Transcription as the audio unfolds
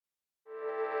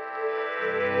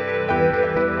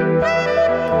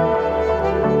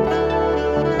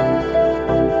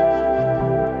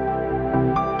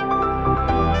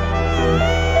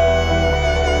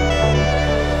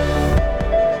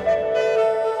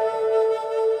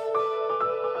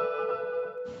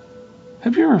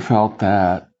Have you ever felt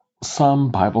that some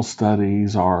Bible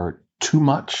studies are too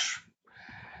much?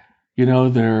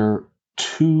 They're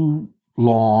too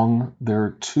long,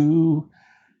 they're too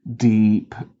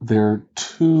deep, they're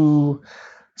too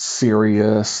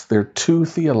serious, they're too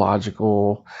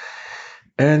theological,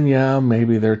 and yeah,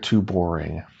 maybe they're too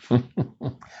boring.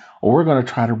 Well, we're going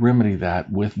to try to remedy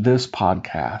that with this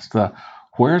podcast, the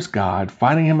Where's God?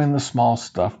 Finding Him in the Small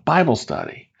Stuff Bible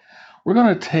Study. We're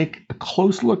going to take a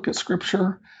close look at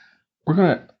Scripture. We're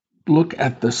going to look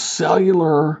at the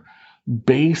cellular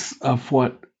base of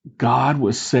what God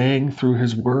was saying through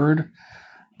His Word,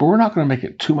 but we're not going to make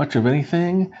it too much of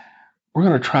anything. We're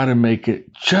going to try to make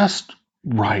it just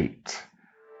right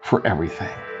for everything.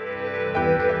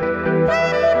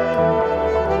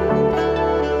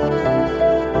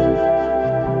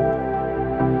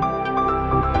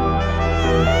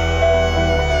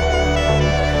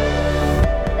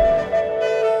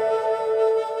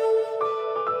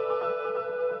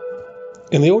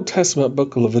 In the Old Testament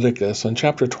book of Leviticus, in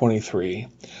chapter 23,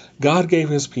 God gave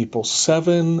His people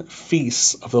 7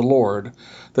 feasts of the Lord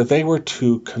that they were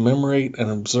to commemorate and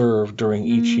observe during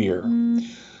each year.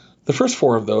 The first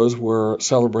 4 of those were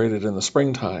celebrated in the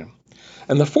springtime.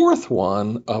 And the 4th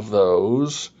one of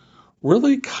those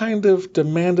really kind of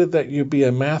demanded that you be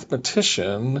a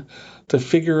mathematician to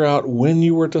figure out when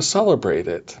you were to celebrate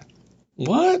it.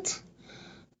 What?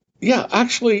 Yeah,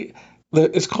 actually,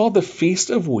 it's called the Feast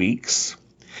of Weeks.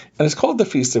 And it's called the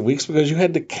Feast of Weeks because you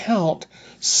had to count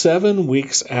 7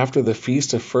 weeks after the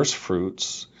Feast of First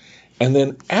Fruits and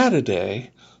then add a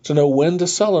day to know when to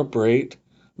celebrate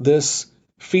this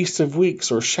Feast of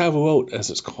Weeks, or Shavuot as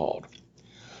it's called.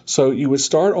 So you would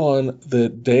start on the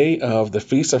day of the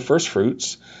Feast of First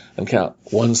Fruits and count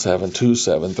 1/7,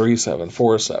 2/7, 3/7,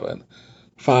 4/7,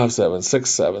 5/7,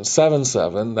 6/7,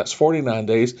 7/7. That's 49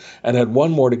 days, and add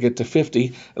one more to get to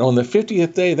 50. And on the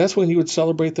 50th day, that's when you would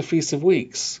celebrate the Feast of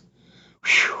Weeks.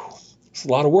 Whew, it's a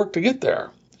lot of work to get there.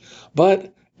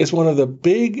 But it's one of the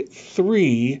big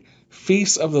 3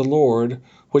 feasts of the Lord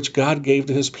which God gave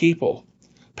to His people.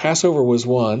 Passover was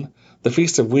 1, the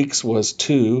Feast of Weeks was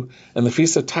 2, and the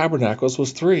Feast of Tabernacles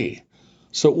was 3.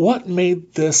 So what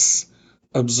made this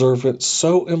observance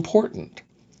so important?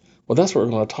 Well, that's what we're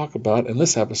going to talk about in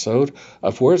this episode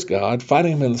of Where's God?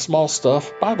 Finding Him in the Small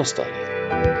Stuff Bible Study.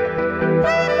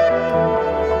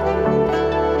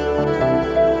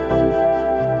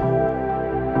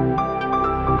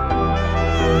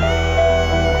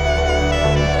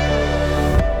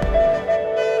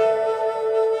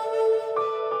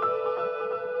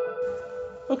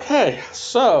 Okay,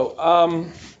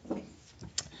 so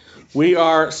we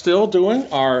are still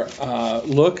doing our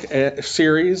look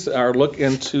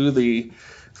into the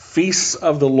feasts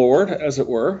of the Lord, as it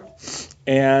were,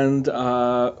 and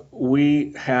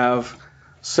we have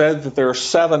said that there are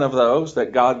 7 of those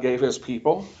that God gave His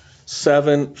people,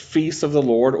 7 feasts of the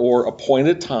Lord, or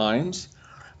appointed times.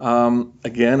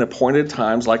 Again, appointed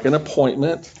times, like an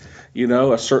appointment,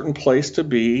 a certain place to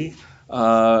be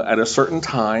at a certain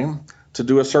time to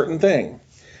do a certain thing.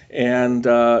 And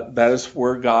that is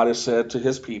where God has said to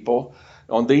His people,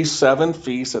 on these 7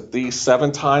 feasts, at these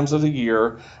 7 times of the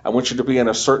year, I want you to be in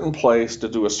a certain place to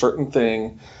do a certain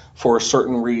thing for a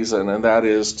certain reason, and that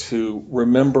is to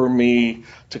remember me,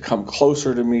 to come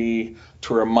closer to me,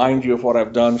 to remind you of what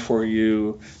I've done for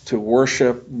you, to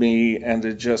worship me, and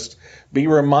to just be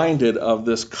reminded of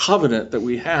this covenant that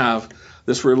we have,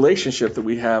 this relationship that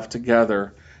we have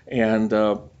together, and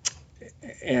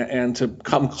to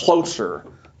come closer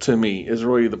to me is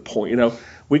really the point.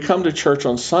 We come to church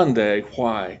on Sunday.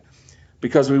 Why?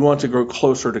 Because we want to grow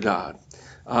closer to God.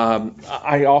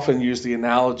 I often use the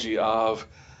analogy of,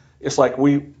 it's like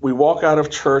we walk out of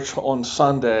church on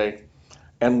Sunday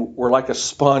and we're like a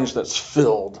sponge that's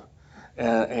filled,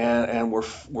 and we're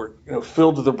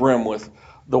filled to the brim with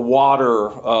the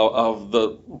water of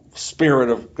the Spirit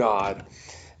of God.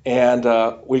 And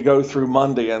we go through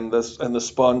Monday, and the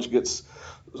sponge gets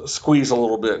squeeze a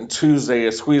little bit, and Tuesday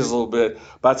it squeezes a little bit.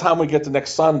 By the time we get to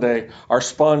next Sunday, our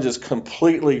sponge is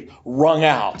completely wrung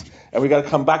out, and we got to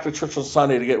come back to church on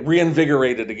Sunday to get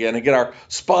reinvigorated again and get our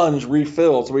sponge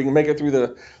refilled so we can make it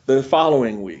through the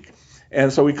following week.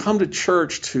 And so we come to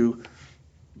church to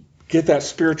get that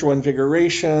spiritual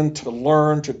invigoration, to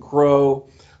learn, to grow,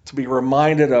 to be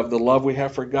reminded of the love we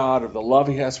have for God, of the love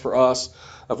He has for us,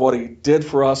 of what He did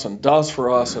for us and does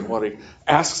for us, and what He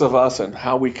asks of us, and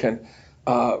how we can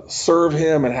serve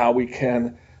Him, and how we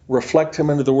can reflect Him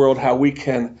into the world, how we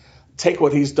can take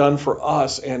what He's done for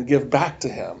us and give back to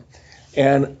Him.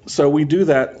 And so we do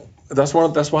that. That's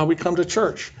why we come to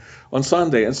church on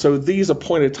Sunday. And so these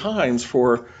appointed times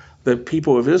for the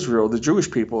people of Israel, the Jewish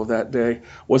people of that day,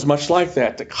 was much like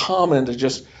that, to come and to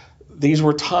just, these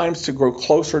were times to grow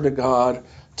closer to God,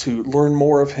 to learn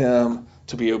more of him,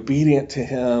 to be obedient to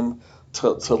him,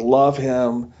 to love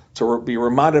him, to be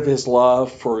reminded of his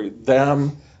love for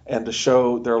them, and to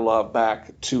show their love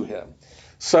back to him.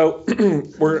 So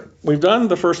we've done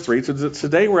the first three.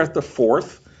 Today we're at the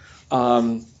fourth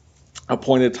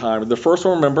appointed time. The first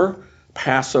one, remember,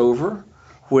 Passover,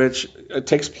 which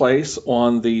takes place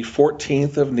on the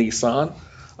 14th of Nisan.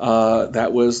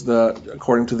 That was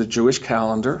according to the Jewish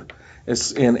calendar.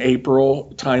 It's in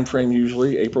April timeframe,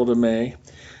 usually April to May.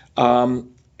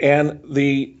 And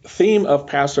the theme of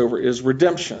Passover is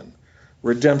redemption.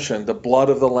 Redemption, the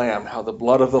blood of the Lamb, how the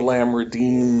blood of the Lamb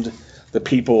redeemed the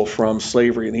people from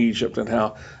slavery in Egypt, and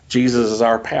how Jesus is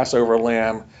our Passover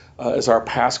Lamb, is our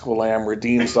Paschal Lamb,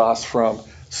 redeems us from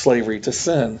slavery to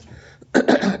sin.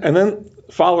 And then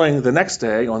following the next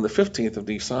day, on the 15th of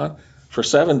Nisan, for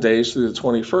 7 days through the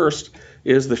 21st,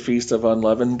 is the Feast of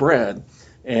Unleavened Bread.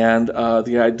 And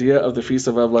the idea of the Feast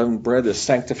of Unleavened Bread is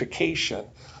sanctification.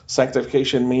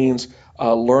 Sanctification means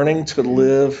learning to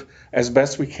live as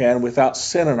best we can without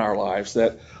sin in our lives,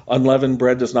 that unleavened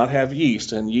bread does not have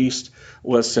yeast, and yeast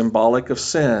was symbolic of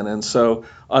sin. And so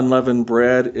unleavened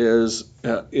bread is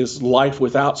life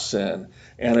without sin.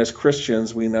 And as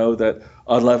Christians, we know that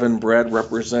unleavened bread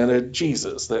represented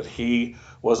Jesus, that he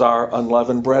was our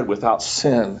unleavened bread without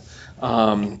sin,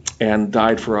 and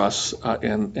died for us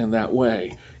in that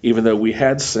way. Even though we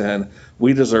had sin,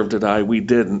 we deserved to die. We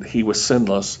didn't. He was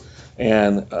sinless,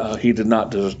 and he did not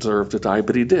deserve to die,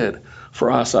 but he did for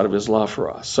us out of his love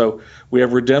for us. So we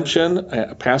have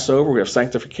redemption, Passover, we have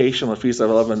sanctification, the Feast of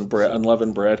Unleavened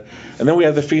Bread, and then we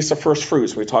have the Feast of First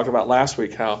Fruits. We talked about last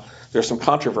week how there's some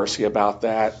controversy about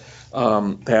that,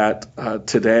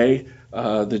 today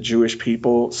the Jewish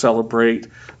people celebrate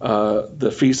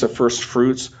the Feast of First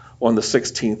Fruits on the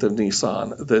 16th of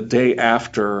Nisan, the day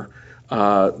after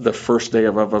the first day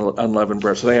of unleavened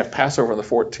bread. So they have Passover on the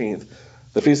 14th,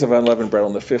 the Feast of Unleavened Bread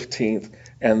on the 15th,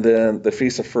 and then the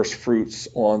Feast of First Fruits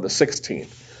on the 16th.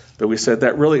 But we said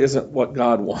that really isn't what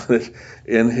God wanted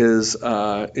in his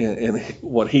in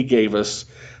what he gave us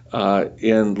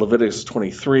in Leviticus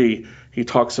 23. He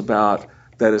talks about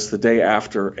that it's the day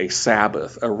after a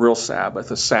Sabbath, a real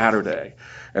Sabbath, a Saturday.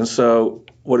 And so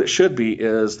what it should be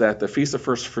is that the Feast of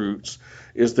First Fruits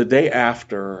is the day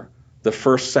after the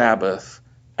first Sabbath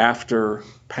after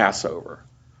Passover.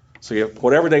 So you have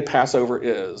whatever day Passover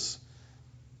is,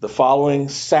 the following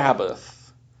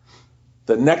Sabbath,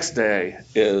 the next day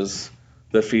is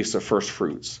the Feast of First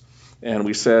Fruits. And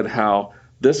we said how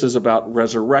this is about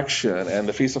resurrection, and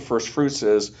the Feast of First Fruits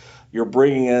is you're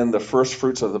bringing in the first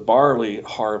fruits of the barley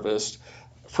harvest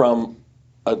from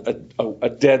a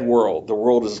dead world. The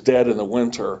world is dead in the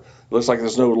winter. It looks like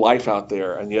there's no life out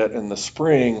there, and yet in the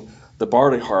spring, the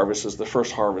barley harvest is the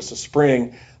first harvest of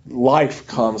spring. Life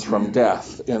comes from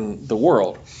death in the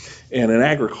world and in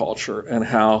agriculture, and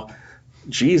how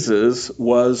Jesus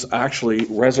was actually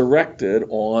resurrected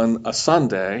on a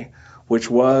Sunday, which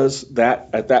was that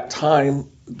at that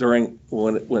time during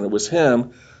when it was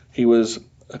him, he was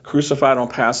crucified on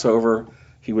Passover.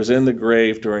 He was in the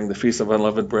grave during the Feast of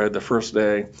Unleavened Bread, the first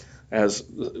day, as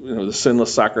the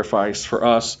sinless sacrifice for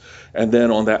us. And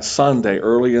then on that Sunday,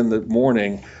 early in the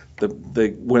morning,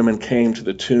 the women came to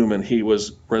the tomb, and he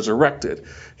was resurrected.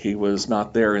 He was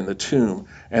not there in the tomb,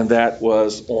 and that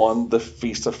was on the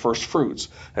Feast of First Fruits,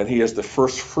 and he is the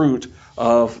first fruit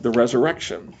of the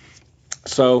resurrection.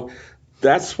 So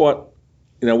that's what,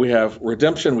 we have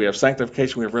redemption, we have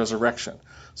sanctification, we have resurrection.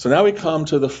 So now we come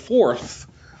to the fourth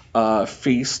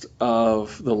feast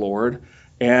of the Lord,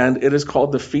 and it is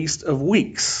called the Feast of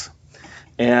Weeks.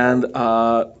 And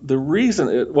the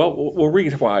reason, we'll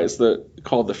read why it's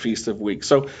called the Feast of Weeks.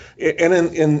 So, and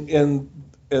in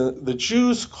the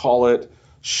Jews call it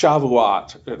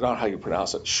Shavuot. I don't know how you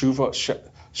pronounce it. Shavuot.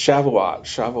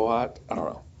 I don't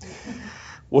know.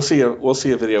 We'll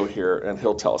see a video here, and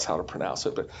he'll tell us how to pronounce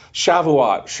it. But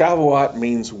Shavuot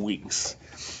means weeks.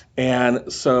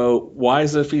 And so why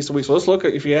is it a Feast of Weeks? So let's look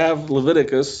at, if you have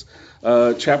Leviticus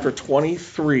chapter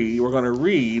 23, we're going to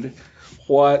read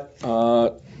what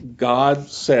God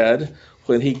said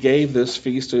when he gave this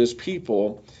feast to his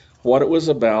people, what it was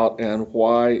about, and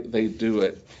why they do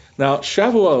it. Now,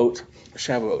 Shavuot,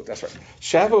 that's right.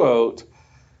 Shavuot,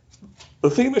 the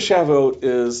theme of Shavuot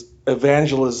is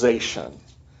evangelization.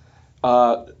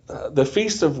 The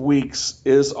Feast of Weeks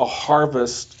is a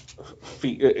harvest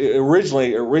feast. It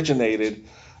originally originated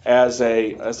as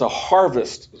a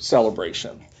harvest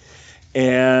celebration,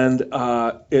 and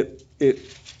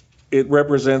it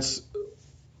represents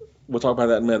we'll talk about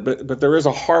that in a minute. But there is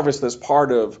a harvest that's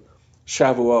part of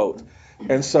Shavuot.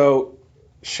 And so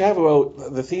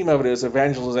Shavuot, the theme of it is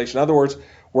evangelization. In other words,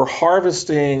 we're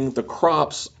harvesting the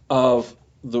crops of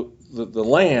the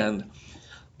land,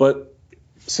 but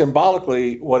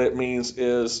symbolically, what it means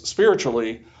is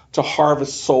spiritually to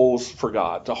harvest souls for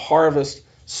God, to harvest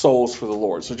souls for the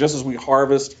Lord. So just as we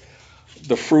harvest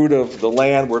the fruit of the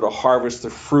land, we're to harvest the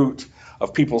fruit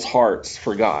of people's hearts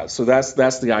for God. So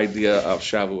that's the idea of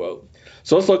Shavuot.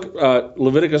 So let's look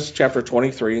Leviticus chapter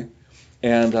 23,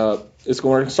 and it's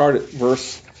going to start at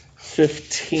verse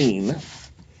 15.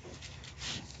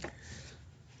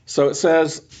 So it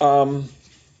says, from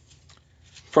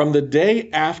the day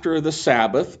after the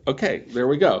Sabbath, okay, there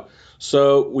we go.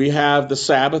 So we have the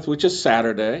Sabbath, which is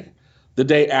Saturday. The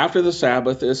day after the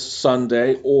Sabbath is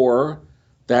Sunday, or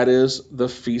that is the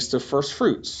Feast of First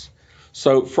Fruits.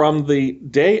 So from the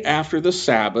day after the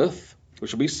Sabbath,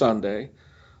 which will be Sunday,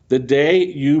 the day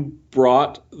you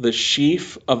brought the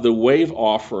sheaf of the wave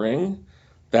offering,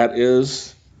 that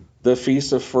is the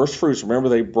Feast of First Fruits. Remember,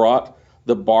 they brought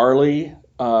the barley,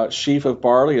 sheaf of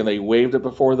barley, and they waved it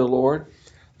before the Lord.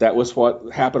 That was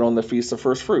what happened on the Feast of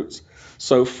First Fruits.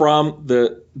 So from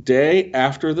the day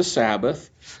after the Sabbath,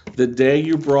 the day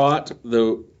you brought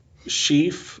the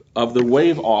sheaf of the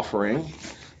wave offering,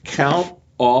 count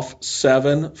off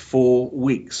 7 full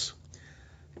weeks.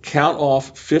 Count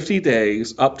off 50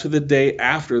 days up to the day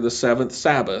after the 7th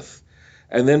Sabbath,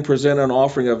 and then present an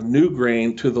offering of new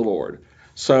grain to the Lord.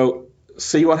 So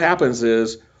see, what happens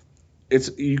is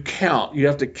you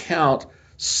have to count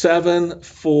 7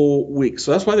 full weeks.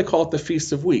 So that's why they call it the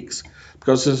Feast of Weeks,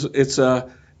 because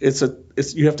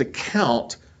you have to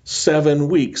count 7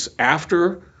 weeks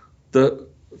after the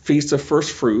Feast of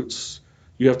First Fruits.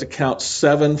 You have to count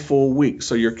 7 full weeks.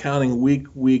 So you're counting week.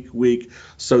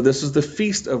 So this is the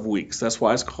Feast of Weeks. That's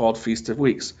why it's called Feast of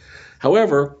Weeks.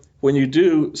 However, when you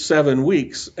do 7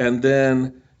 weeks and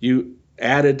then you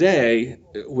add a day,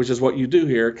 which is what you do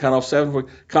here, count off 7 full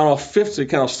weeks, count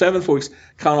off 7 full weeks,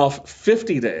 count off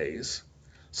 50 days.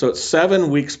 So it's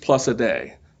 7 weeks plus a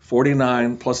day.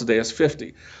 49 plus a day is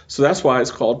 50. So that's why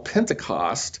it's called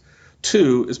Pentecost.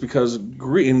 2 is because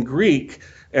in Greek,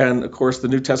 and of course the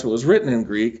New Testament was written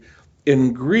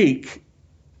in Greek,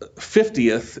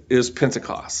 50th is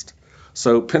Pentecost.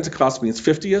 So Pentecost means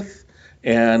 50th,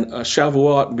 and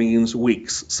Shavuot means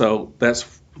weeks. So that's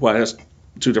why it has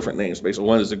 2 different names. Basically,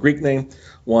 one is the Greek name,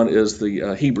 one is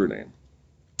the Hebrew name.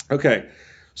 Okay,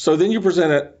 so then you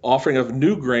present an offering of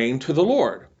new grain to the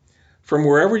Lord. From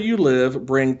wherever you live,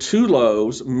 bring 2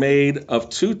 loaves made of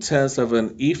 2/10 of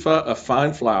an ephah of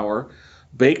fine flour,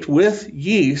 baked with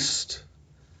yeast.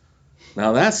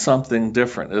 Now that's something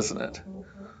different, isn't it?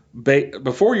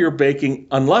 Before you're baking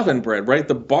unleavened bread, right?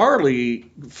 The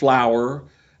barley flour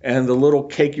and the little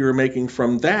cake you were making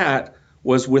from that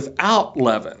was without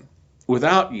leaven,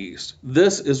 without yeast.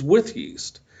 This is with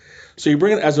yeast. So you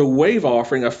bring it as a wave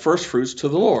offering of first fruits to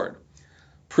the Lord.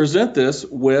 Present this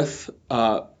with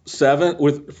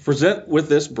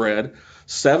this bread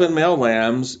 7 male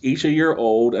lambs, each a year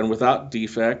old and without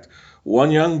defect,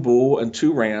 1 young bull and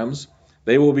 2 rams.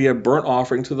 They will be a burnt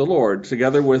offering to the Lord,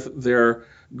 together with their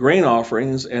grain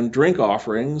offerings and drink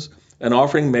offerings, an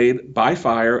offering made by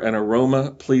fire, an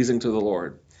aroma pleasing to the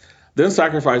Lord. Then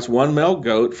sacrifice 1 male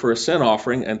goat for a sin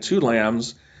offering and 2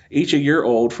 lambs, each a year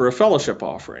old, for a fellowship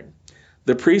offering.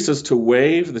 The priest is to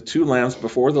wave the 2 lambs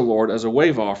before the Lord as a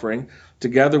wave offering,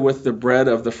 together with the bread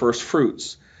of the first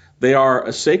fruits. They are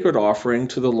a sacred offering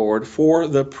to the Lord for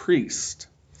the priest.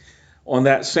 On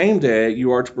that same day,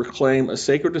 you are to proclaim a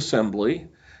sacred assembly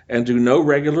and do no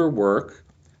regular work.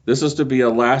 This is to be a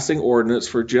lasting ordinance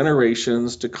for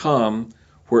generations to come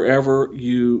wherever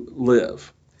you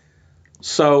live.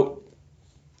 So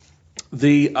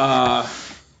the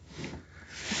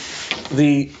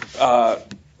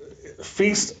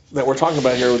feast that we're talking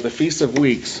about here with the Feast of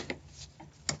Weeks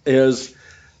is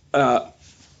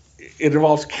it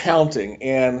involves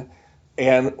counting,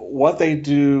 and what they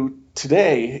do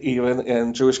today, even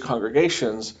in Jewish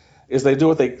congregations, is they do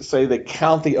what they say, they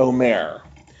count the Omer.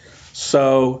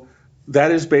 So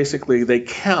that is basically they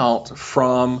count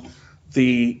from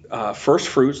the first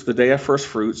fruits, the day of first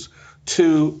fruits,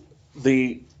 to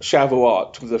the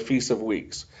Shavuot, to the Feast of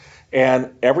Weeks.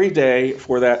 And every day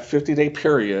for that 50-day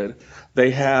period,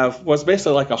 they have what's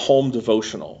basically like a home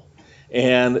devotional.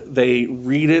 And they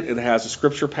read it. It has a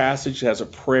scripture passage. It has a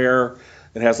prayer.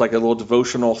 It has like a little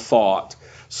devotional thought.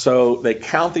 So they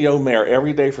count the Omer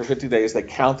every day for 50 days. They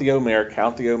count the Omer,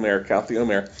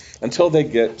 until they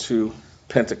get to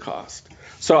Pentecost.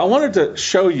 So I wanted to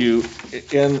show you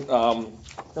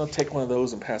I'll take one of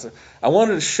those and pass it. I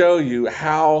wanted to show you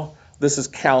how this is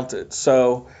counted.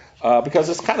 So because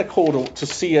it's kind of cool to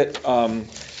see it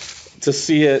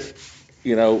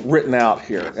written out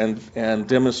here and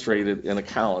demonstrated in a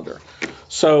calendar.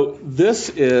 So this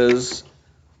is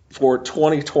for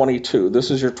 2022.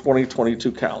 This is your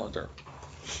 2022 calendar.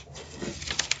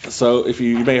 So if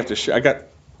you may have to share, I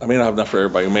may not have enough for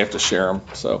everybody. You may have to share them.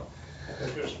 So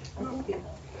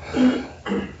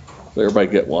everybody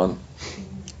get one.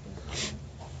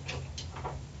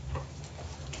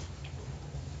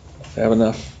 Have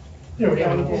enough? Yeah, we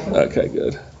have enough. Okay,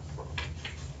 good.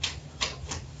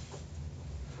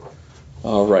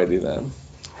 Alrighty then.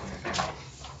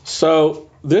 So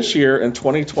this year in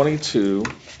 2022,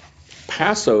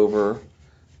 Passover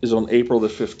is on April the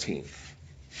 15th.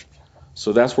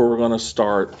 So that's where we're going to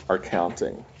start our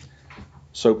counting.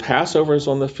 So Passover is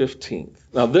on the 15th.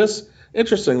 Now this,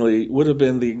 interestingly, would have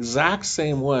been the exact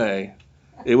same way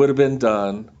it would have been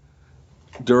done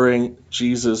during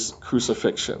Jesus'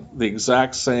 crucifixion. The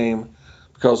exact same,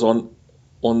 because on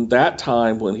that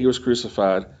time when he was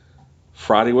crucified,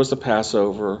 Friday was the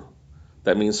Passover.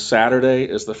 That means Saturday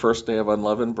is the first day of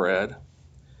unleavened bread.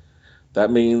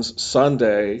 That means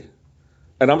Sunday,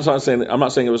 and I'm not saying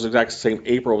it was exactly the same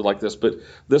April like this, but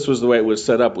this was the way it was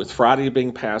set up, with Friday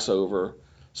being Passover,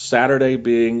 Saturday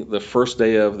being the first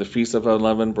day of the Feast of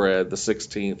Unleavened Bread, the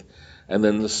 16th, and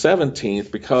then the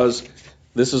 17th, because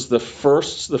this is the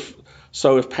first.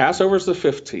 So if Passover is the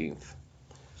 15th,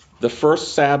 the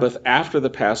first Sabbath after the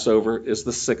Passover is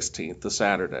the 16th, the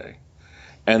Saturday.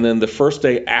 And then the first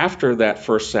day after that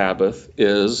first Sabbath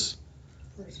is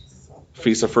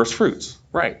Feast of First Fruits.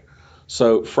 Right.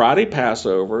 So Friday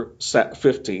Passover,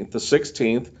 15th, the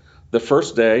 16th, the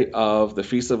first day of the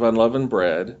Feast of Unleavened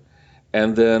Bread.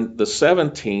 And then the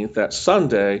 17th, that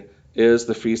Sunday, is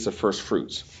the Feast of First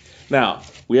Fruits. Now,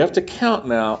 we have to count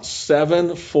now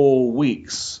 7 full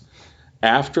weeks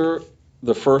after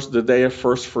the day of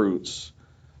first fruits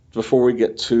before we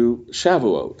get to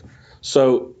Shavuot.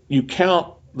 So you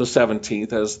count the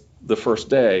 17th as the first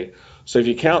day. So if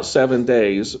you count 7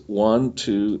 days, 1,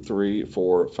 2, 3,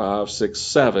 4, 5, 6,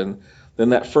 7, then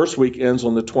that first week ends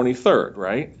on the 23rd,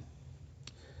 right?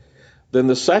 Then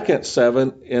the second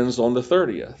 7 ends on the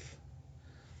 30th.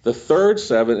 The third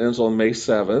 7 ends on May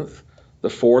 7th. The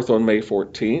fourth on May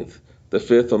 14th. The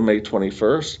fifth on May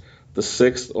 21st. The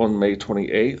sixth on May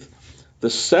 28th. The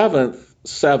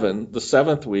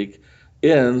seventh week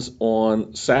ends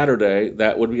on Saturday.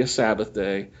 That would be a Sabbath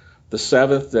day. The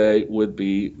seventh day would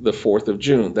be the 4th of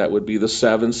June. That would be the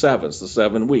 7 sevens, the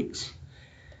 7 weeks.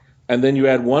 And then you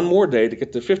add one more day to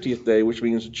get the 50th day, which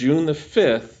means June the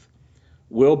 5th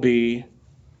will be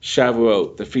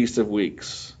Shavuot, the Feast of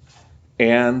Weeks,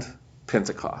 and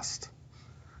Pentecost.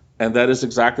 And that is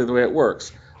exactly the way it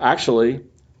works. Actually,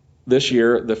 this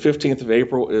year, the 15th of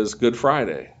April is Good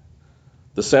Friday.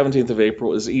 The 17th of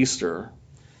April is Easter.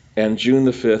 And June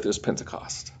the 5th is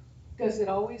Pentecost. Does it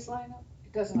always line up?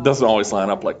 It doesn't always line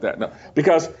up like that, no.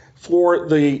 Because for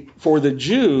the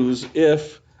Jews,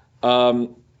 if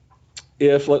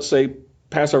let's say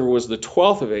Passover was the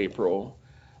 12th of April,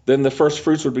 then the first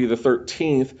fruits would be the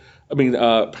 13th.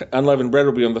 Unleavened bread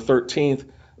would be on the 13th.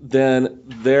 Then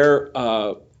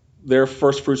their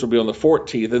first fruits would be on the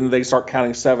 14th, and they start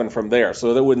counting 7 from there.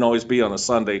 So that wouldn't always be on a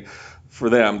Sunday for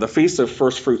them. The Feast of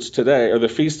First Fruits today, or the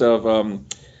Feast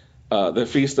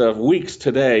of Weeks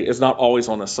today, is not always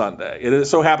on a Sunday. It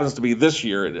so happens to be this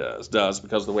year it does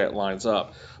because of the way it lines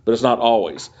up, but it's not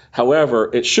always.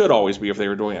 However, it should always be if they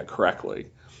were doing it correctly.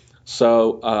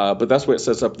 So, but that's the way it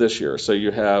sets up this year. So you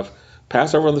have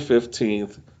Passover on the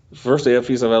 15th, first day of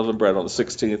Feast of Unleavened Bread on the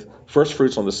 16th, first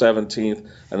fruits on the 17th,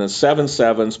 and then 7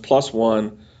 sevens plus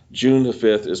 1, June the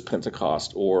 5th is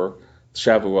Pentecost, or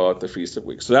Shavuot, the Feast of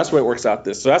Weeks. So that's the way it works out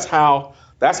this. So that's how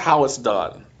it's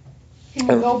done. Can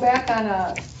you go back on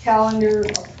a calendar,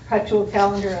 a perpetual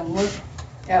calendar, and look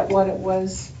at what it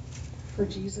was for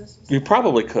Jesus? You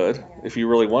probably could if you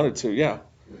really wanted to, yeah.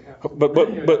 But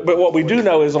what we do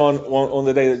know is on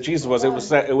the day that Jesus was,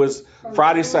 it was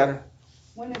Friday, Saturday.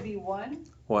 Wouldn't it be 1?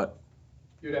 What?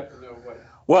 You'd have to know what.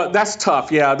 Well, that's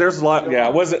tough. Yeah, there's a lot. Yeah,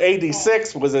 was it AD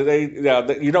 6? Was it AD? Yeah,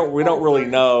 we don't really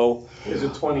know. Is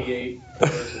it 28? Or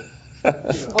is it,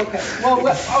 Okay.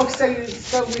 Well,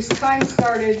 so time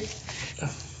started.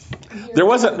 There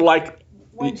wasn't like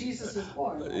when Jesus was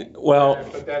born. Right? Well,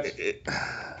 but that's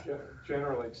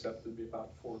generally accepted to be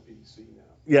about 4 BC now.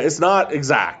 Yeah, it's not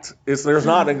exact. There's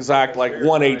not exact like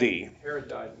 1 AD. Herod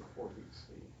died in 4 BC.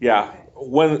 Yeah,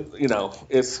 when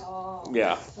it's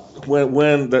yeah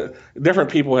when the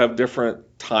different people have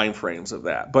different time frames of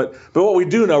that. But what we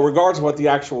do know, regardless of what the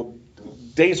actual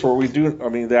dates were,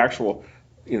 the actual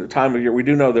time of year. We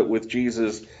do know that with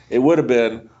Jesus, it would have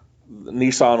been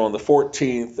Nisan on the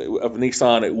 14th of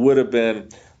Nisan. It would have been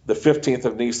the 15th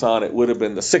of Nisan. It would have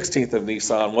been the 16th of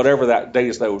Nisan, whatever that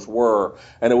days those were,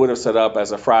 and it would have set up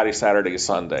as a Friday, Saturday,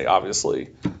 Sunday, obviously,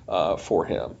 for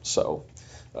him. So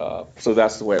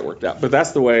that's the way it worked out. But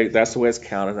that's the way it's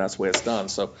counted. And that's the way it's done.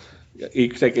 So you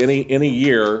can take any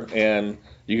year and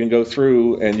you can go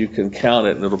through and you can count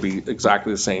it, and it'll be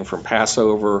exactly the same from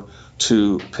Passover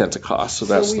to Pentecost. So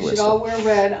that's the way. So we should all wear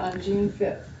red on June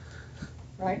 5th,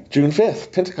 right? June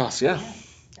 5th, Pentecost, yeah.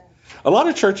 A lot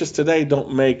of churches today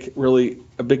don't make really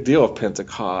a big deal of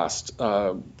Pentecost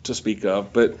to speak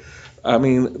of, but I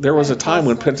mean, there was a time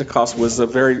when Pentecost was a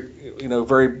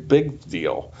very big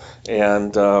deal,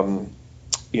 and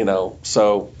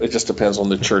so it just depends on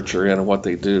the church you're in and what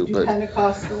they do. Do But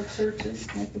Pentecostal churches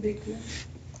make a big deal?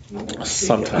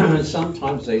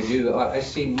 sometimes they do. I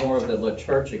see more of the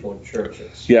liturgical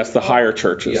churches. yes, the higher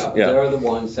churches. Yeah, they're the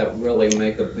ones that really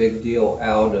make a big deal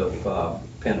out of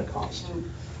Pentecost.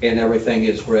 And everything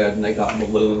is red, and they got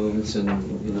balloons and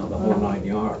the whole 9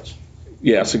 yards.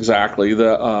 Yes, exactly. I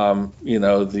don't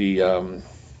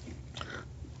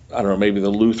know, maybe the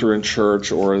Lutheran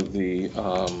Church or the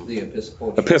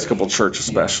Episcopal Church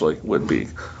especially would be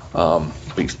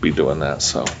doing that.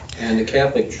 So. And the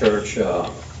Catholic Church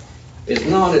is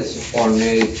not as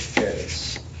ornate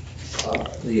as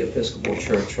the Episcopal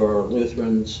Church or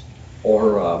Lutherans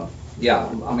or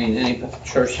any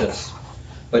church has.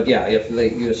 But yeah, if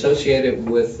you associate it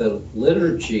with the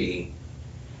liturgy,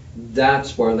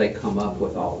 that's where they come up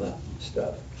with all the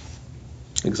stuff.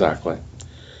 Exactly.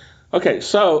 Okay,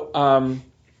 so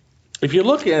if you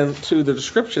look into the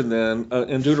description then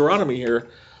in Deuteronomy here,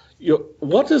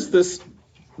 what does this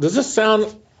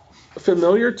sound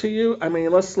familiar to you? I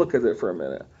mean, let's look at it for a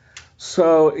minute.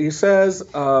 So he says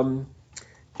in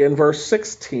verse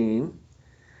 16,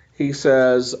 he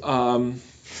says, count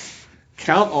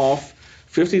off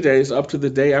 50 days up to the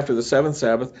day after the seventh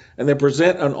Sabbath, and then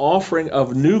present an offering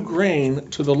of new grain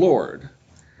to the Lord.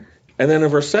 And then in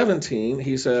verse 17,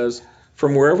 he says,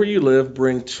 from wherever you live,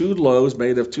 bring 2 loaves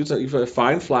made of 2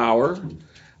 fine flour,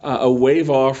 a wave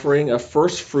offering of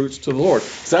first fruits to the Lord.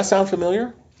 Does that sound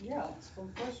familiar? Yeah, it's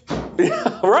from first fruits.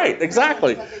 Yeah, right,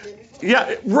 exactly.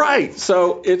 Yeah, right.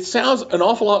 So it sounds an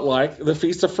awful lot like the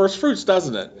Feast of First Fruits,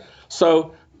 doesn't it?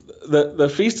 So the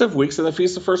Feast of Weeks and the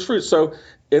Feast of First Fruits. So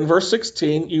in verse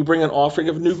 16, you bring an offering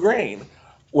of new grain.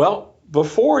 Well,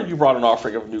 before you brought an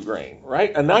offering of new grain,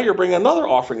 right? And now you're bringing another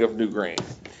offering of new grain.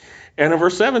 And in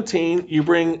verse 17, you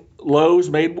bring loaves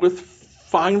made with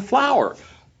fine flour.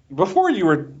 Before you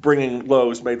were bringing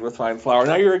loaves made with fine flour.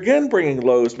 Now you're again bringing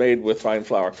loaves made with fine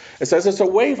flour. It says it's a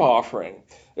wave offering.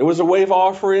 It was a wave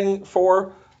offering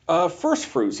for first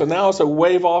fruits. And now it's a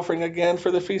wave offering again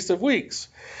for the Feast of Weeks.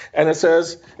 And it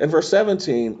says in verse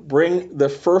 17, bring the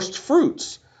first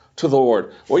fruits to the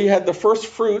Lord. Well, you had the first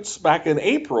fruits back in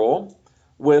April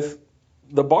with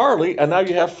the barley, and now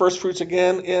you have first fruits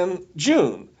again in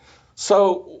June.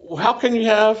 So how can you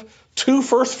have 2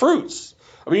 first fruits?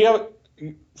 I mean, you have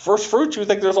first fruits, you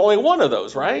think there's only one of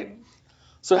those, right?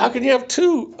 So how can you have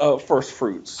 2 first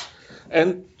fruits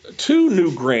and 2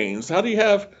 new grains? How do you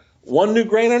have 1 new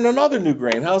grain and another new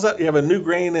grain? How's that? You have a new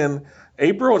grain in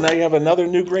April, and now you have another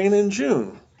new grain in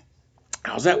June.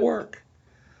 How's that work?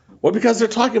 Well, because they're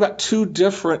talking about 2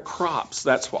 different crops.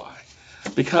 That's why.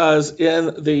 Because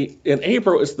in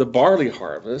April it's the barley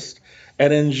harvest,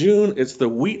 and in June it's the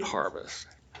wheat harvest.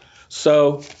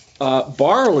 So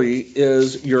barley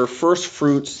is your first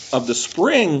fruits of the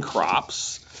spring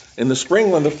crops. In the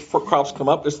spring, when the crops come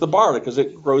up, it's the barley because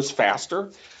it grows faster.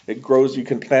 It grows. You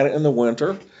can plant it in the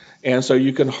winter, and so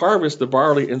you can harvest the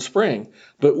barley in spring.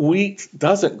 But wheat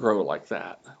doesn't grow like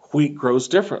that. Wheat grows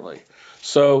differently.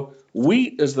 So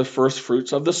wheat is the first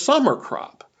fruits of the summer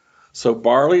crop. So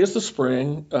barley is the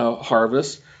spring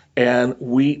harvest, and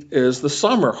wheat is the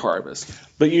summer harvest.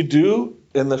 But you do,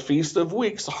 in the Feast of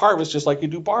Weeks, harvest just like you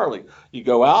do barley. You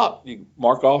go out, you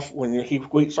mark off when your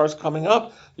wheat starts coming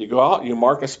up, you go out, you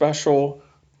mark a special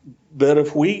bit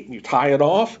of wheat, you tie it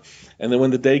off, and then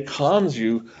when the day comes,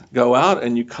 you go out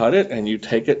and you cut it, and you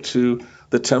take it to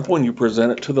the temple, and you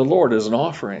present it to the Lord as an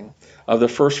offering of the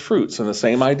first fruits. And the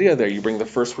same idea there. You bring the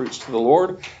first fruits to the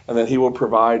Lord, and then he will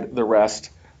provide the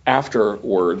rest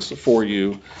afterwards for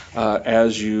you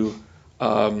as you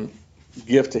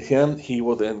give to him, he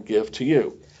will then give to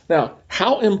you. Now,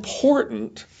 how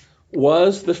important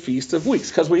was the Feast of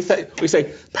Weeks? Because we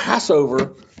say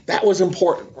Passover, that was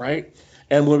important, right?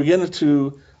 And when we get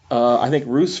into, I think,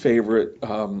 Ruth's favorite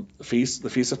feast,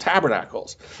 the Feast of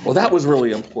Tabernacles. Well, that was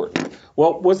really important.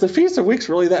 Well, was the Feast of Weeks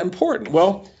really that important?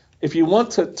 Well, if you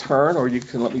want to turn, or you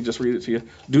can let me just read it to you,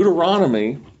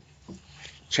 Deuteronomy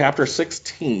chapter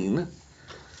 16.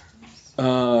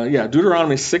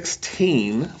 Deuteronomy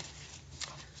 16,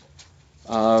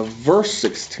 verse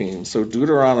 16. So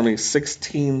Deuteronomy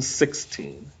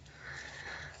 16:16.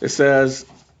 It says,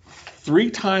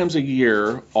 3 times a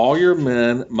year, all your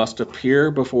men must appear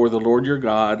before the Lord your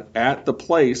God at the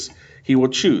place he will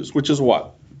choose, which is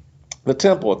what? The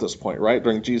temple at this point, right?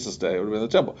 During Jesus' day, it would have been the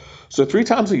temple. So 3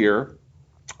 times a year,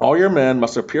 all your men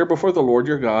must appear before the Lord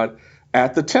your God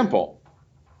at the temple.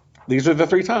 These are the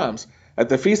 3 times. At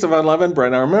the Feast of Unleavened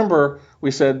Bread. Now remember,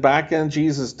 we said back in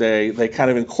Jesus' day, they kind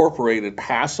of incorporated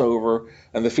Passover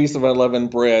and the Feast of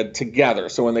Unleavened Bread together.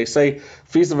 So when they say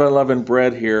Feast of Unleavened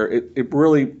Bread here, it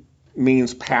really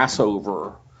means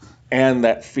Passover and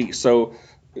that feast. So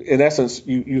in essence,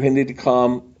 you need to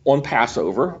come on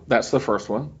Passover. That's the first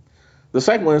one. The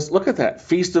second one is, look at that,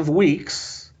 Feast of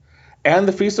Weeks and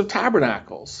the Feast of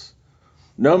Tabernacles.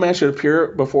 No man should appear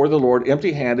before the Lord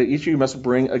empty-handed. Each of you must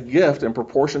bring a gift in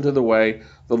proportion to the way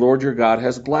the Lord your God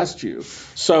has blessed you.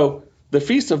 So the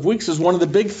Feast of Weeks is one of the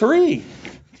big 3.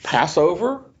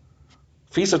 Passover,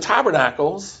 Feast of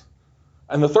Tabernacles,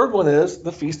 and the third one is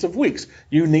the Feast of Weeks.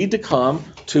 You need to come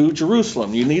to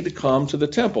Jerusalem. You need to come to the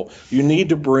temple. You need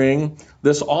to bring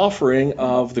this offering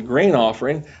of the grain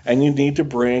offering, and you need to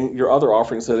bring your other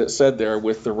offerings that it said there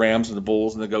with the rams and the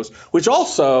bulls and the goats, which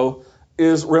also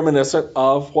is reminiscent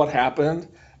of what happened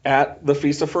at the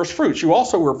Feast of First Fruits. You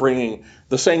also were bringing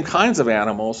the same kinds of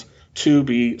animals to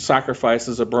be sacrificed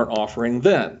as a burnt offering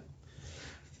then.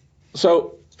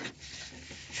 So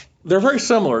they're very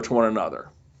similar to one another.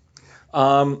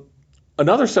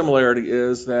 Another similarity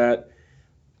is that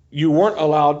you weren't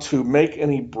allowed to make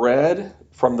any bread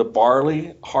from the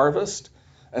barley harvest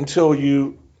until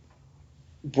you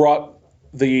brought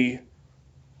the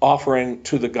offering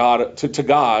to the God to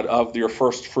God of your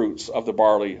first fruits of the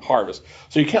barley harvest.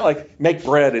 So you can't like make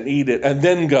bread and eat it and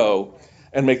then go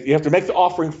and make. You have to make the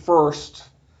offering first,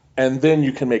 and then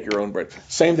you can make your own bread.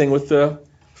 Same thing with the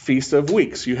Feast of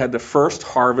Weeks. You had to first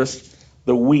harvest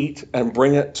the wheat and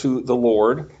bring it to the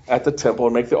Lord at the temple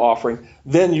and make the offering.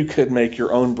 Then you could make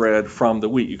your own bread from the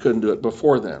wheat. You couldn't do it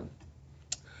before then.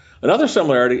 Another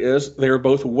similarity is they are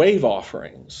both wave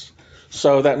offerings.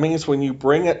 So that means when you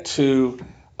bring it to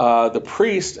the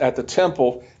priest at the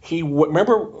temple,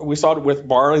 remember we saw it with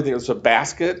barley, there was a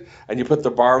basket, and you put the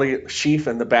barley sheaf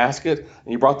in the basket,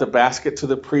 and you brought the basket to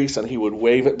the priest, and he would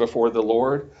wave it before the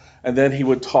Lord, and then he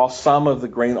would toss some of the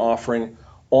grain offering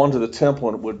onto the temple,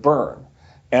 and it would burn.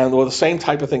 And well, the same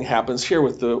type of thing happens here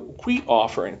with the wheat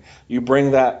offering. You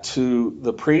bring that to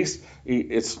the priest.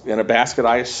 It's in a basket,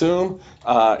 I assume.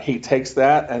 He takes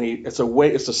that, and it's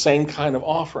the same kind of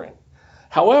offering.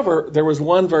 However, there was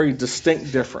one very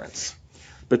distinct difference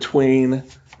between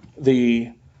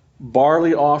the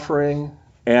barley offering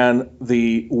and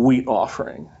the wheat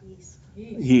offering.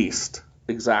 Yeast,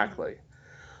 exactly.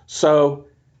 So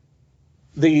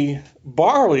the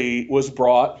barley was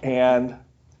brought, and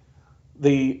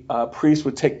the priest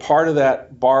would take part of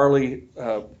that barley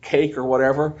cake or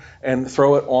whatever and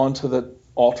throw it onto the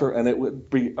altar, and it would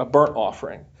be a burnt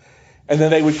offering. And then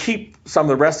they would keep some of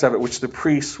the rest of it, which the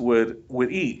priests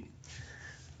would eat.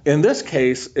 In this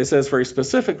case, it says very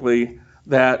specifically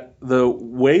that the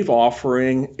wave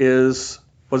offering is,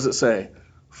 what does it say?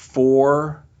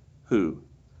 For who?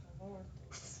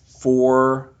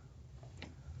 For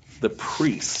the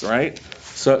priests, right?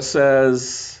 So it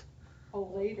says...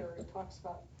 later it talks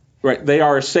about... Right, they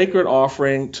are a sacred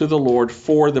offering to the Lord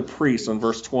for the priests in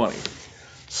verse 20.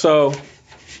 So,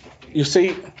 you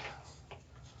see...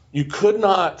 You could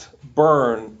not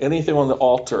burn anything on the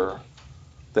altar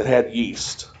that had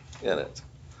yeast in it.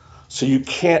 So you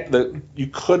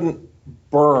couldn't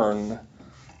burn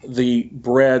the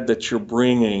bread that you're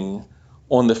bringing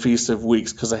on the Feast of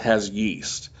Weeks because it has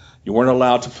yeast. You weren't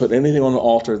allowed to put anything on the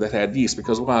altar that had yeast.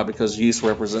 Because why? Because yeast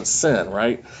represents sin,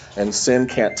 right? And sin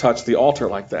can't touch the altar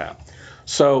like that.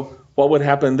 So what would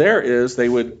happen there is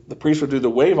the priest would do the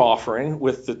wave offering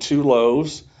with the 2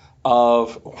 loaves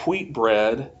of wheat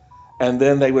bread, and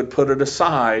then they would put it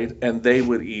aside, and they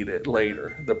would eat it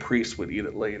later. The priest would eat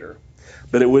it later,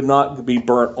 but it would not be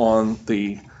burnt on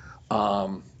the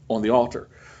altar.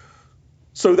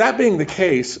 So that being the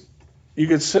case, you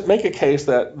could make a case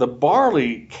that the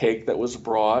barley cake that was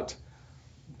brought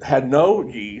had no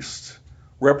yeast,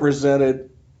 represented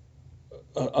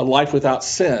a life without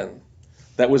sin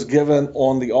that was given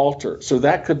on the altar. So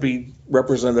that could be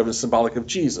representative and symbolic of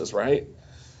Jesus, right?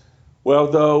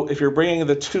 Well, though, if you're bringing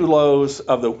the 2 loaves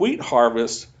of the wheat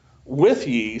harvest with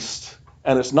yeast,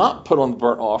 and it's not put on the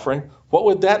burnt offering, what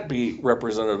would that be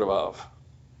representative of?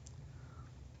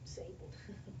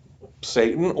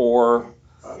 Satan or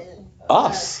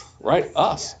us, right?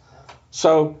 Us.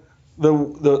 So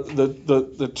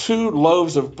the two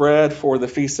loaves of bread for the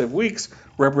Feast of Weeks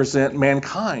represent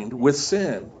mankind with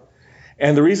sin.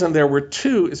 And the reason there were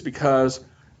two is because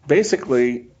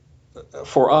basically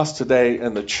for us today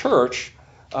in the church,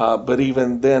 but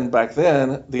even then back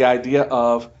then, the idea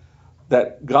of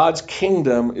that God's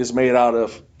kingdom is made out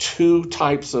of two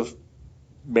types of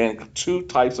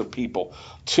people,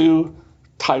 two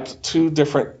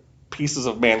different pieces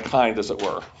of mankind, as it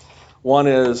were. One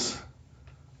is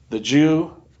the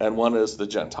Jew and one is the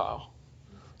Gentile.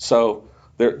 So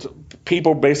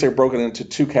people basically are broken into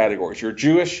two categories. You're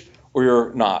Jewish or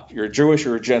you're not. You're Jewish or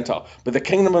you're Gentile. But the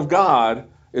kingdom of God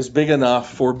is big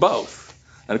enough for both.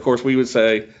 And of course, we would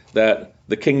say that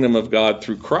the kingdom of God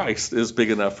through Christ is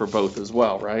big enough for both as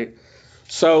well, right?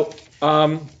 So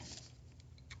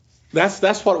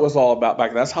that's what it was all about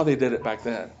back then. That's how they did it back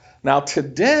then. Now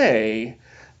today,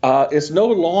 it's no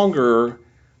longer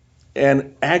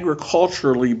an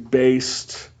agriculturally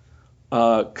based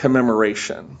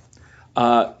commemoration.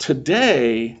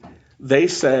 Today, they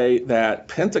say that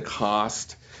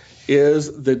Pentecost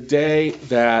is the day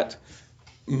that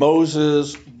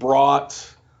Moses brought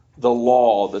the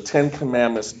law, the Ten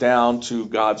Commandments, down to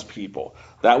God's people.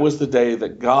 That was the day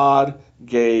that God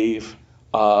gave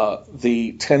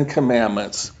the Ten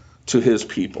Commandments to his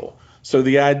people. So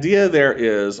the idea there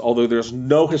is, although there's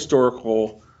no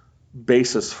historical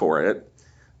basis for it,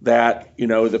 that,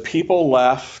 the people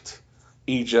left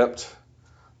Egypt,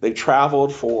 they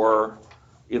traveled for,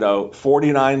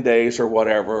 49 days or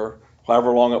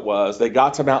however long it was. They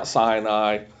got to Mount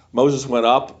Sinai. Moses went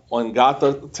up and got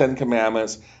the Ten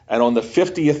Commandments, and on the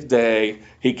 50th day,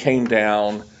 he came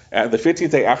down. At the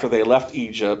 50th day after they left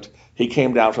Egypt, he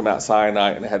came down from Mount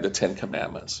Sinai and had the Ten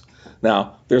Commandments.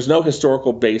 Now, there's no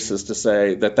historical basis to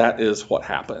say that that is what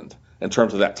happened in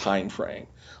terms of that time frame.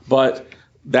 But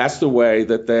that's the way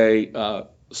that they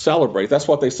celebrate. That's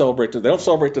what they celebrate today. They don't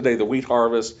celebrate today the wheat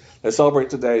harvest. They celebrate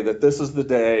today that this is the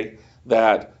day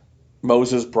that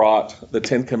Moses brought the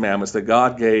Ten Commandments, that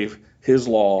God gave his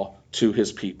law to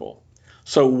his people.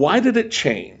 So why did it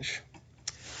change?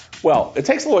 Well, it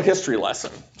takes a little history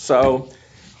lesson. So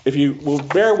if you will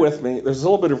bear with me, there's a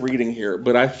little bit of reading here,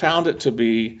 but I found it to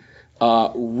be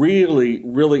really,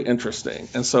 really interesting.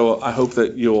 And so I hope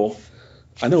that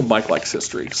I know Mike likes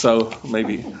history, so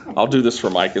maybe I'll do this for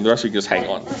Mike, and the rest of you just hang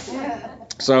on.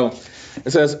 So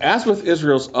it says, as with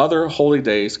Israel's other holy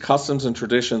days, customs and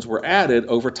traditions were added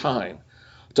over time.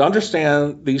 To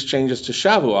understand these changes to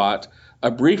Shavuot,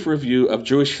 a brief review of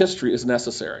Jewish history is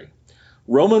necessary.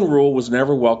 Roman rule was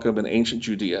never welcome in ancient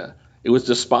Judea. It was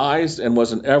despised and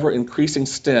was an ever-increasing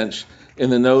stench in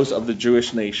the nose of the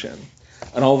Jewish nation.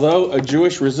 And although a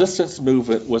Jewish resistance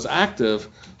movement was active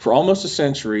for almost a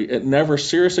century, it never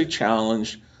seriously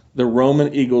challenged the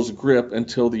Roman eagle's grip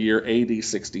until the year AD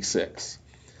 66.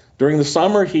 During the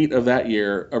summer heat of that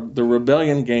year, the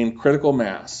rebellion gained critical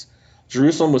mass.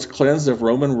 Jerusalem was cleansed of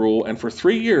Roman rule, and for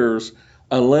 3 years,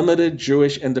 unlimited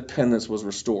Jewish independence was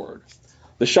restored.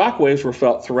 The shockwaves were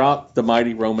felt throughout the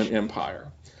mighty Roman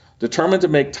Empire. Determined to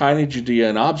make tiny Judea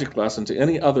an object lesson to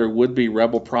any other would-be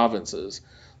rebel provinces,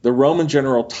 the Roman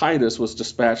general Titus was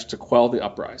dispatched to quell the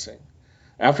uprising.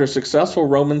 After a successful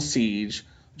Roman siege,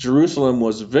 Jerusalem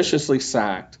was viciously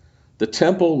sacked, the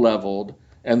temple leveled,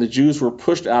 and the Jews were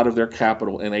pushed out of their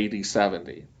capital in AD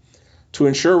 70. To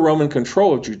ensure Roman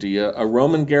control of Judea, a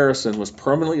Roman garrison was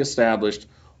permanently established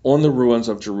on the ruins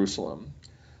of Jerusalem.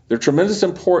 The tremendous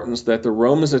importance that the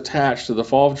Romans attached to the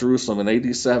fall of Jerusalem in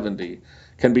AD 70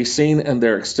 can be seen in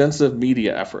their extensive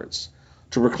media efforts.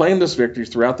 To proclaim this victory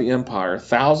throughout the empire,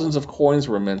 thousands of coins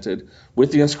were minted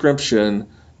with the inscription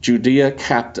Judea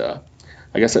Capta.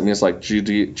 I guess that means like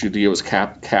Judea was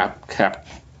captured.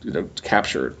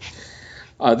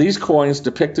 These coins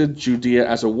depicted Judea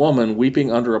as a woman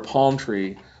weeping under a palm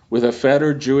tree with a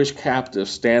fettered Jewish captive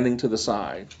standing to the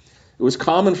side. It was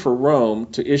common for Rome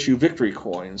to issue victory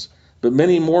coins, but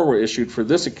many more were issued for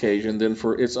this occasion than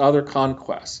for its other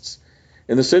conquests.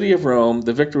 In the city of Rome,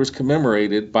 the victory was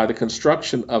commemorated by the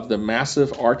construction of the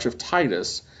massive Arch of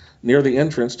Titus near the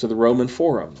entrance to the Roman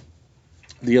Forum.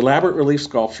 The elaborate relief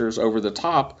sculptures over the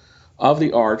top of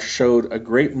the arch showed a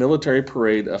great military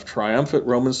parade of triumphant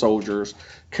Roman soldiers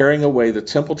carrying away the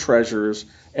temple treasures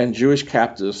and Jewish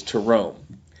captives to Rome.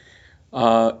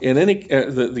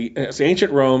 The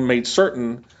ancient Rome made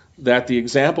certain that the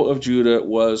example of Judah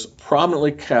was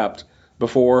prominently kept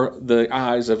before the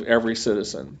eyes of every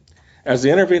citizen. As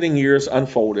the intervening years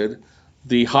unfolded,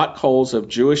 the hot coals of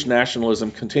Jewish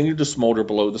nationalism continued to smolder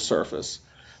below the surface.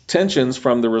 Tensions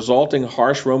from the resulting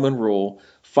harsh Roman rule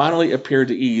finally appeared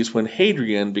to ease when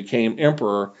Hadrian became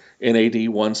emperor in AD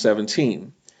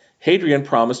 117. Hadrian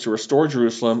promised to restore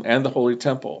Jerusalem and the Holy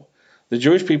Temple. The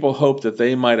Jewish people hoped that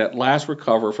they might at last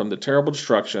recover from the terrible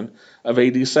destruction of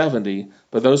AD 70,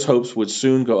 but those hopes would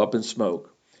soon go up in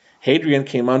smoke. Hadrian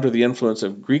came under the influence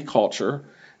of Greek culture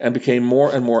and became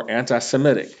more and more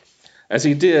anti-Semitic. As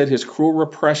he did, his cruel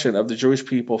repression of the Jewish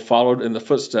people followed in the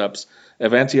footsteps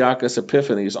of Antiochus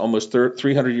Epiphanes almost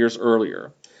 300 years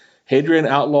earlier. Hadrian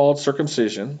outlawed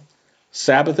circumcision,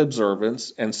 Sabbath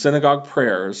observance, and synagogue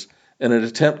prayers in an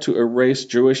attempt to erase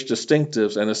Jewish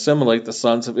distinctives and assimilate the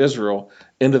sons of Israel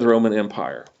into the Roman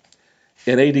Empire.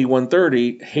 In AD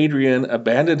 130, Hadrian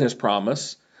abandoned his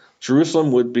promise.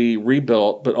 Jerusalem would be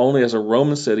rebuilt, but only as a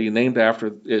Roman city named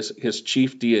after his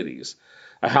chief deities.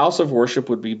 A house of worship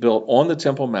would be built on the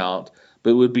Temple Mount,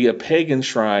 but it would be a pagan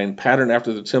shrine patterned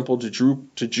after the temple to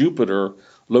Jupiter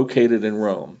located in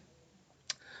Rome.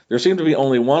 There seemed to be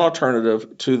only one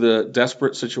alternative to the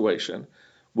desperate situation.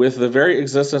 With the very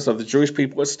existence of the Jewish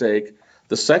people at stake,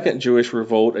 the second Jewish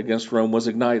revolt against Rome was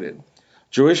ignited.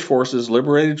 Jewish forces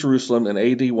liberated Jerusalem in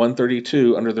AD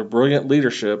 132 under the brilliant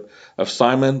leadership of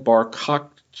Simon Bar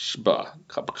Kokhba.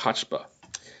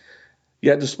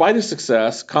 Yet despite his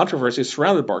success, controversy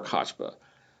surrounded Bar Kokhba.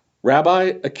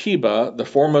 Rabbi Akiba, the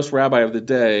foremost rabbi of the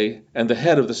day and the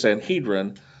head of the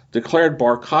Sanhedrin, declared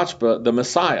Bar Kokhba the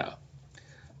Messiah.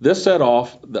 This set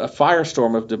off a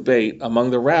firestorm of debate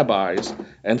among the rabbis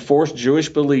and forced Jewish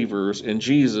believers in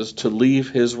Jesus to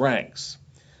leave his ranks.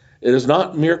 It is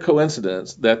not mere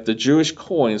coincidence that the Jewish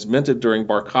coins minted during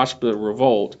Bar Kokhba's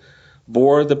revolt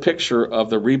bore the picture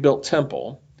of the rebuilt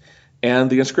temple and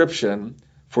the inscription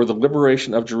for the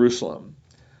liberation of Jerusalem.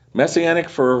 Messianic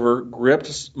fervor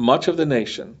gripped much of the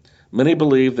nation. Many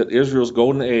believed that Israel's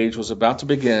golden age was about to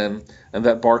begin and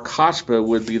that Bar Kokhba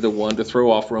would be the one to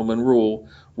throw off Roman rule,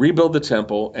 rebuild the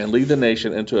temple, and lead the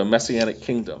nation into a messianic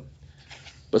kingdom.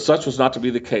 But such was not to be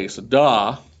the case. In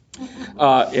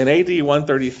AD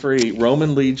 133,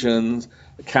 Roman legions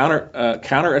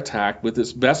counterattacked with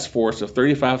its best force of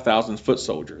 35,000 foot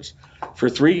soldiers. For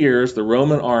 3 years, the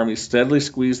Roman army steadily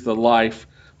squeezed the life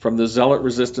from the zealot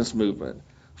resistance movement.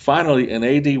 Finally, in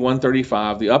AD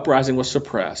 135, the uprising was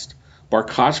suppressed. Bar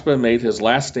Kokhba made his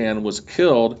last stand and was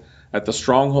killed at the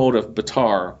stronghold of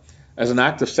Betar. As an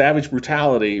act of savage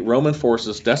brutality, Roman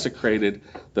forces desecrated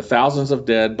the thousands of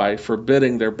dead by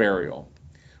forbidding their burial.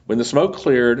 When the smoke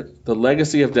cleared, the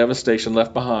legacy of devastation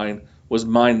left behind was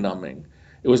mind-numbing.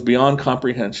 It was beyond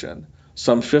comprehension.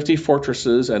 Some 50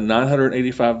 fortresses and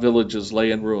 985 villages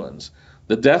lay in ruins.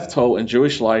 The death toll in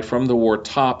Jewish life from the war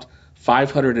topped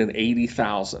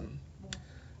 580,000.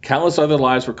 Countless other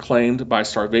lives were claimed by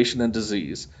starvation and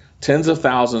disease. Tens of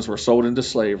thousands were sold into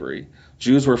slavery.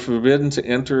 Jews were forbidden to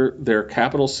enter their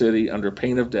capital city under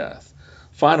pain of death.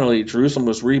 Finally, Jerusalem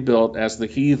was rebuilt as the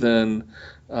heathen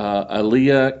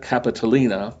Aelia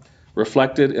Capitolina,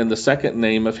 reflected in the second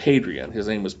name of Hadrian. His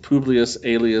name was Publius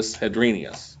Aelius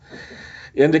Hadrianus,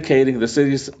 indicating the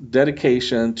city's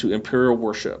dedication to imperial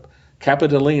worship.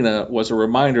 Capitolina was a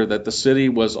reminder that the city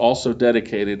was also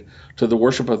dedicated to the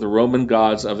worship of the Roman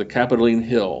gods of the Capitoline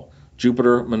Hill,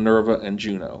 Jupiter, Minerva, and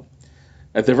Juno.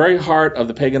 At the very heart of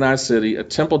the paganized city, a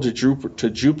temple to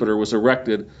Jupiter was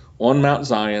erected on Mount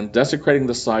Zion, desecrating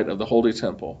the site of the Holy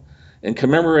Temple. In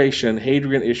commemoration,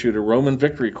 Hadrian issued a Roman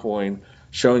victory coin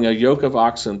showing a yoke of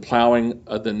oxen plowing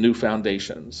the new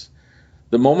foundations.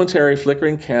 The momentary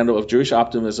flickering candle of Jewish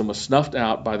optimism was snuffed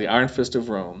out by the iron fist of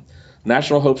Rome.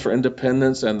 National hopes for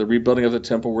independence and the rebuilding of the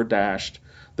temple were dashed.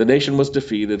 The nation was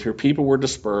defeated, her people were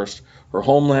dispersed, her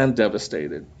homeland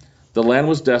devastated. The land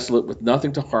was desolate with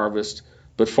nothing to harvest,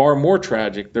 but far more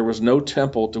tragic, there was no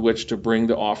temple to which to bring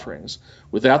the offerings.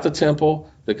 Without the temple,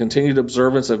 the continued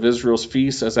observance of Israel's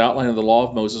feasts as outlined in the law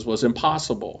of Moses was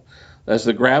impossible. As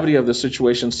the gravity of the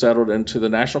situation settled into the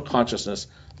national consciousness,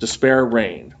 despair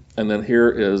reigned. And then here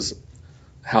is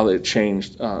how it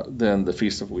changed then the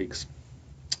Feast of Weeks.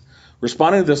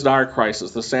 Responding to this dire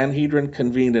crisis, the Sanhedrin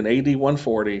convened in AD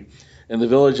 140 in the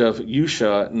village of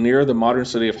Yusha near the modern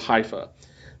city of Haifa.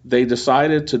 They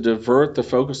decided to divert the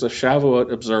focus of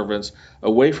Shavuot observance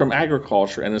away from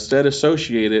agriculture and instead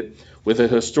associate it with a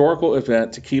historical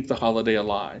event to keep the holiday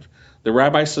alive. The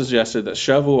rabbi suggested that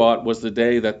Shavuot was the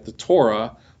day that the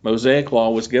Torah, Mosaic law,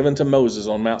 was given to Moses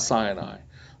on Mount Sinai.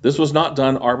 This was not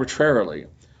done arbitrarily.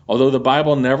 Although the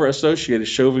Bible never associated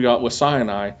Shavuot with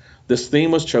Sinai, this theme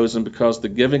was chosen because the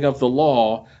giving of the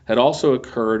law had also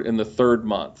occurred in the third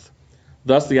month.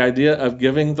 Thus, the idea of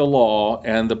giving the law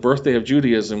and the birthday of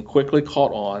Judaism quickly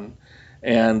caught on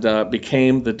and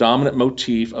became the dominant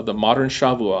motif of the modern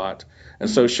Shavuot. And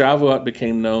so Shavuot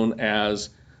became known as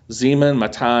Zeman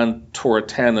Matan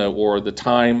Toratena, or the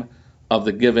time of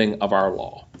the giving of our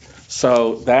law.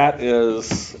 So that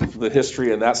is the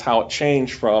history, and that's how it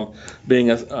changed from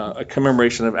being a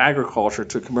commemoration of agriculture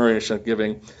to a commemoration of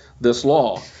giving this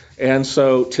law. And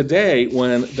so today,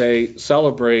 when they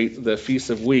celebrate the Feast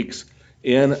of Weeks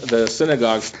in the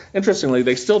synagogues, interestingly,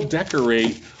 they still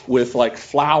decorate with like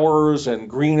flowers and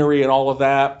greenery and all of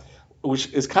that,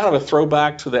 which is kind of a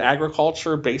throwback to the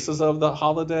agriculture basis of the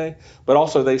holiday. But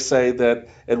also they say that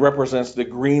it represents the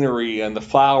greenery and the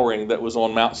flowering that was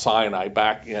on Mount Sinai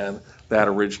back in that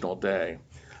original day.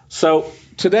 So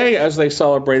today, as they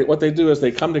celebrate it, what they do is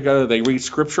they come together, they read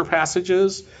scripture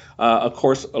passages. Of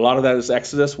course, a lot of that is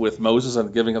Exodus with Moses and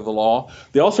the giving of the law.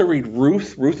 They also read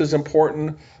Ruth. Ruth is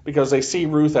important because they see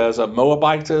Ruth as a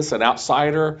Moabitess, an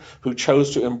outsider who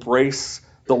chose to embrace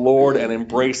the Lord and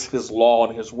embrace his law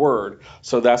and his word.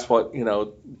 So that's what,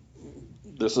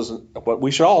 this is what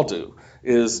we should all do,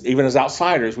 is even as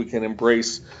outsiders, we can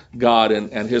embrace God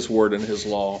and his word and his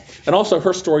law. And also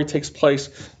her story takes place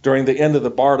during the end of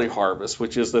the barley harvest,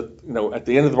 which is at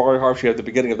the end of the barley harvest, you have the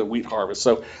beginning of the wheat harvest.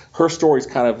 So her story is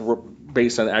kind of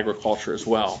based on agriculture as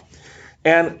well.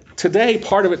 And today,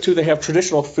 part of it too, they have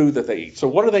traditional food that they eat. So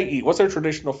what do they eat? What's their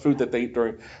traditional food that they eat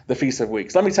during the Feast of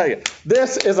Weeks? Let me tell you,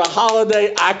 this is a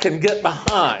holiday I can get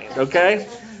behind, okay?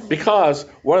 Because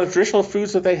one of the traditional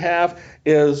foods that they have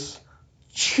is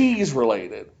cheese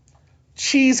related.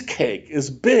 Cheesecake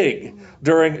is big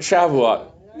during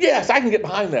Shavuot. Yes, I can get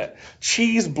behind that.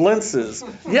 Cheese blintzes.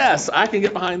 Yes, I can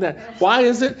get behind that. Why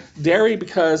is it dairy?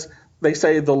 Because they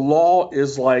say the law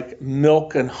is like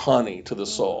milk and honey to the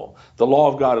soul. The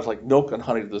law of God is like milk and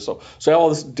honey to the soul. So all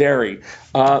this dairy.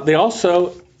 They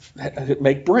also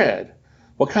make bread.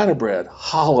 What kind of bread?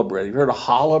 Challah bread. You've heard of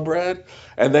challah bread?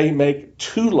 And they make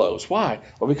 2 loaves. Why?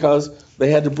 Well, because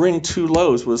they had to bring 2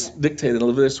 loaves, was dictated in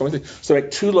Leviticus 23. So they make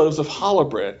 2 loaves of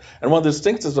challah bread. And one of the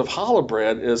distinctives of challah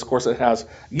bread is, of course, it has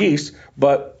yeast.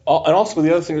 And also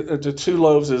the other thing, the 2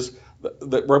 loaves is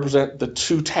that represent the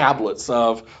 2 tablets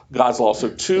of God's law. So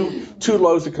two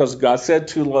loaves because God said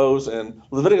 2 loaves, and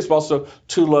Leviticus also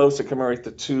 2 loaves to commemorate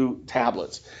the 2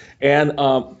 tablets. And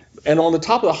on the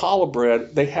top of the challah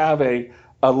bread, they have a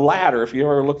ladder. If you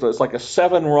ever looked at it, it's like a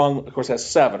 7-rung, of course it has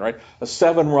 7, right? A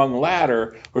 7-rung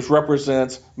ladder, which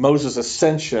represents Moses'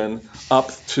 ascension up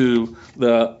to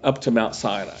Mount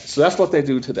Sinai. So that's what they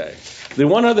do today. The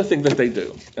one other thing that they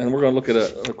do, and we're going to look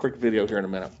at a quick video here in a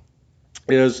minute,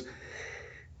 is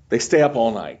they stay up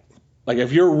all night. Like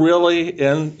if you're really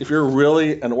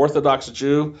an Orthodox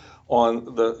Jew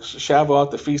on the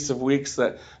Shavuot, the Feast of Weeks,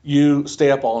 that you stay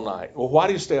up all night. Well, why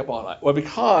do you stay up all night? Well,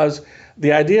 because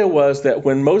the idea was that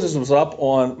when Moses was up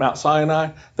on Mount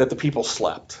Sinai, that the people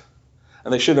slept,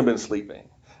 and they shouldn't have been sleeping.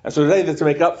 And so today, to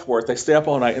make up for it, they stay up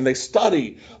all night and they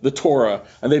study the Torah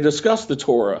and they discuss the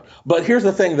Torah. But here's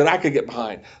the thing that I could get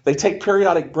behind. They take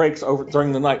periodic breaks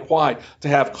during the night. Why? To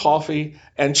have coffee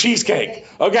and cheesecake.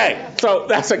 Okay, so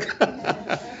that's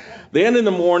They end in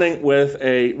the morning with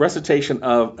a recitation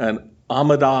of an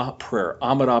Amidah prayer.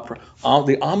 Amidah prayer.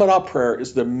 The Amidah prayer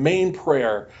is the main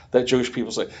prayer that Jewish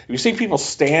people say. If you see people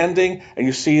standing and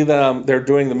you see them, they're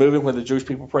doing the moving when the Jewish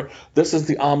people pray, this is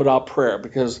the Amidah prayer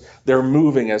because they're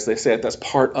moving as they say it. That's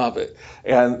part of it.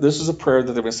 And this is a prayer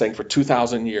that they've been saying for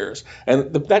 2,000 years.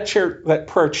 And that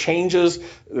prayer changes.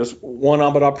 There's one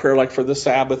Amidah prayer like for the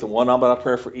Sabbath and one Amidah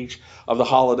prayer for each of the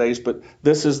holidays, but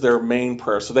this is their main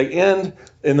prayer. So they end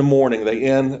in the morning. They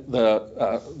end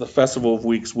the Festival of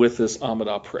Weeks with this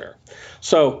Amidah prayer.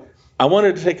 So I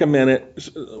wanted to take a minute.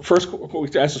 First, we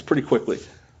ask this pretty quickly.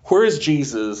 Where is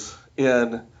Jesus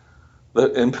in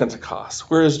Pentecost?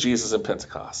 Where is Jesus in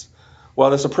Pentecost? Well,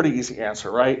 that's a pretty easy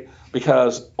answer, right?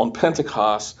 Because on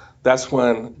Pentecost, that's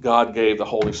when God gave the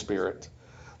Holy Spirit.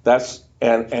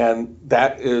 And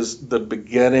that is the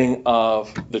beginning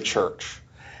of the church.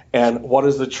 And what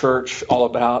is the church all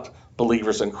about?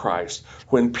 Believers in Christ.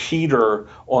 When Peter,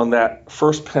 on that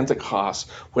first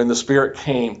Pentecost, when the Spirit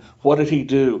came, what did he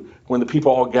do? When the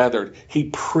people all gathered,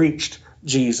 he preached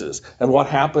Jesus. And what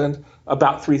happened?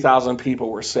 About 3,000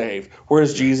 people were saved. Where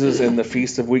is Jesus in the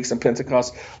Feast of Weeks and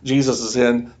Pentecost? Jesus is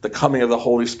in the coming of the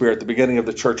Holy Spirit, the beginning of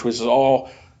the church, which is all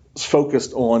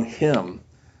focused on him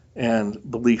and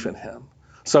belief in him.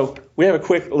 So we have a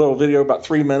quick little video, about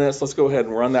 3 minutes. Let's go ahead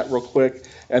and run that real quick.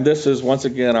 And this is, once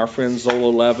again, our friend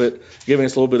Zola Levitt giving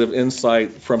us a little bit of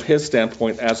insight from his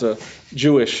standpoint as a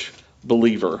Jewish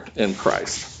believer in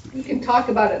Christ. We can talk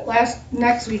about it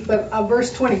next week, but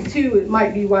verse 22, it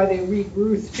might be why they read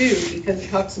Ruth too, because it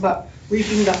talks about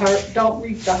don't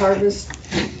reap the harvest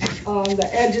on the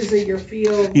edges of your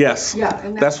field. Yes, yeah,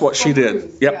 and that's what she did.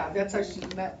 Ruth. Yep. Yeah, that's how she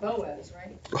met Boaz,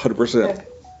 right? 100%.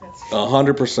 And That's,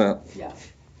 100%. yeah.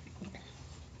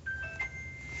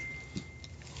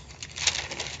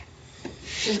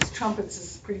 Since trumpets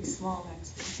is pretty small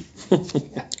next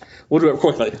to We'll do it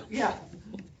quickly. Yeah.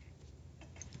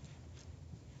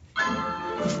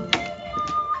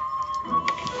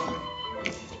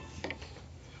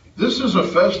 This is a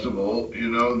festival,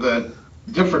 that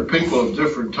different people of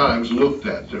different times looked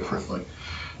at differently.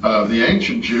 The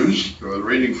ancient Jews,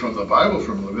 reading from the Bible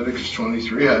from Leviticus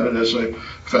 23, had it as a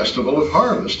festival of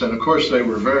harvest. And of course, they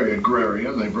were very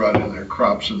agrarian. They brought in their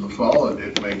crops in the fall, and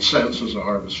it made sense as a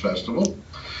harvest festival.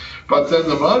 But then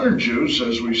the modern Jews,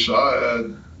 as we saw,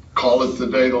 call it the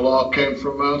day the law came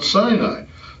from Mount Sinai.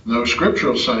 No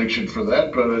scriptural sanction for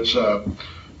that, but it's a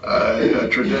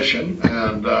tradition.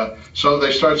 And so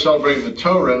they start celebrating the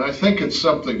Torah, and I think it's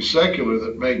something secular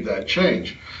that made that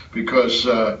change, because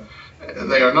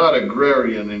they are not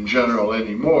agrarian in general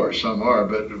anymore. Some are,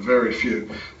 but very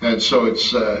few. And so it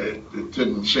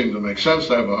didn't seem to make sense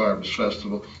to have a harvest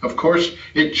festival. Of course,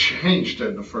 it changed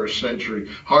in the first century.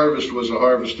 Harvest was a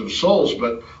harvest of souls,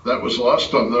 but that was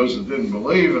lost on those that didn't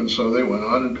believe, and so they went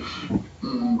on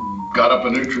and got up a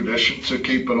new tradition to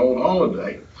keep an old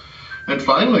holiday. And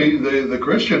finally, the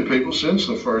Christian people since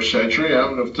the first century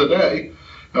and of today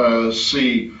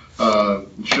see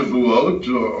Shavuot,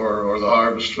 or the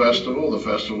Harvest Festival, the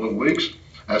Festival of Weeks,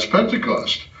 as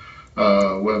Pentecost,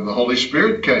 when the Holy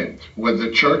Spirit came, when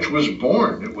the church was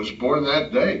born. It was born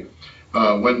that day,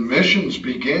 when missions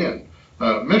began.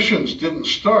 Missions didn't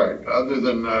start, other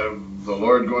than the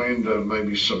Lord going to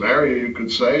maybe Samaria, you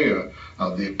could say,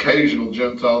 the occasional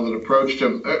Gentile that approached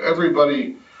him.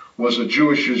 Everybody was a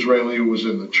Jewish Israeli who was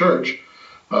in the church,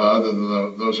 other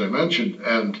than those I mentioned,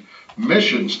 and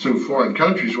missions to foreign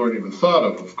countries weren't even thought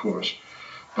of course.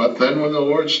 But then when the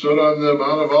Lord stood on the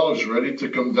Mount of Olives ready to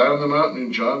come down the mountain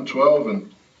in John 12,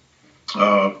 and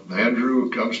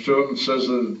Andrew comes to him and says,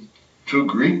 the two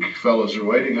Greek fellows are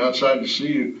waiting outside to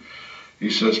see you. He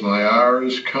says, my hour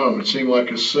has come. It seemed like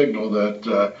a signal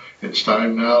that it's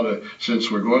time now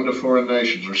since we're going to foreign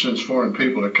nations, or since foreign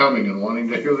people are coming and wanting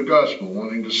to hear the gospel,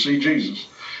 wanting to see Jesus,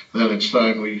 then it's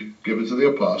time we give it to the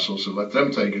apostles and let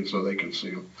them take it so they can see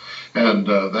him. And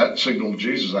that signaled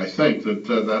Jesus, I think,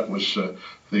 that was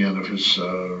the end of his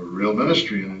real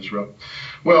ministry in Israel.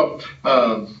 Well,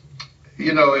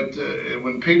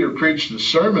 when Peter preached the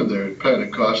sermon there at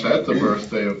Pentecost, at the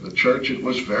birthday of the church, it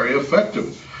was very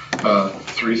effective.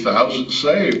 3,000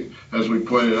 saved. As we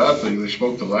pointed out, they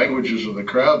spoke the languages of the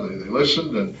crowd. They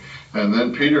listened, and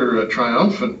then Peter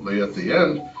triumphantly at the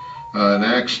end, in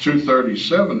Acts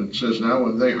 2:37, it says, now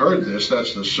when they heard this,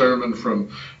 that's the sermon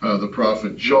from the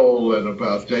prophet Joel, and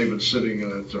about David sitting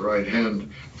at the right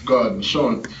hand of God and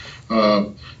so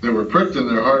on. They were pricked in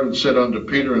their heart and said unto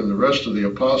Peter and the rest of the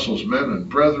apostles, men and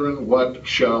brethren, what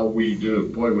shall we do?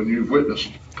 Boy, when you've witnessed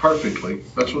perfectly,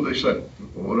 that's what they said.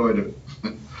 What do I do?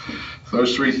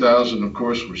 Those 3,000, of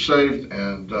course, were saved,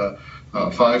 and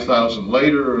 5,000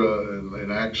 later,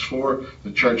 in Acts 4,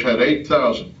 the church had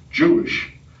 8,000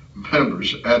 Jewish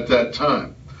members at that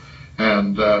time.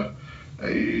 And, the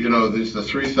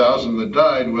 3,000 that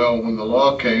died, well, when the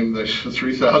law came, the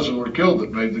 3,000 were killed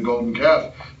that made the golden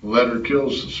calf. The letter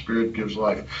kills, the Spirit gives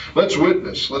life. Let's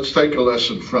witness. Let's take a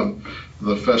lesson from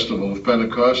the festival of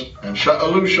Pentecost. And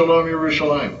Shalom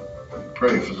Yerushalayim.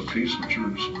 Pray for the peace of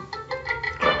Jerusalem.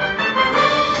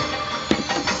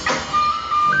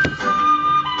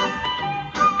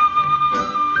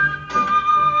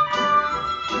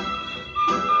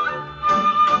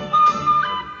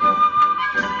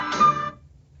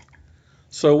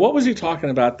 So what was he talking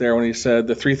about there when he said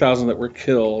the 3,000 that were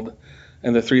killed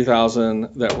and the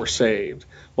 3,000 that were saved?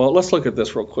 Well, let's look at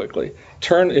this real quickly.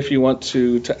 Turn, if you want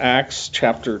to Acts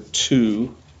chapter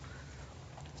 2,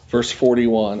 verse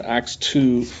 41. Acts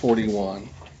 2:41.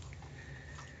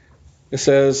 It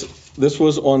says, this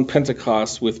was on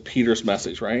Pentecost with Peter's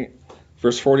message, right?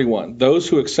 Verse 41, those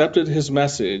who accepted his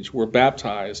message were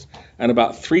baptized, and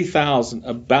about 3,000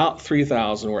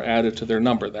 were added to their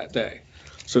number that day.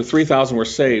 So 3,000 were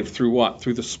saved through what?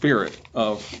 Through the Spirit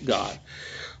of God.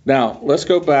 Now, let's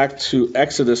go back to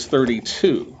Exodus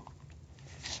 32.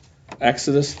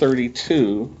 Exodus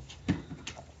 32,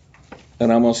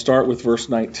 and I'm going to start with verse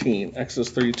 19. Exodus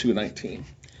 32:19.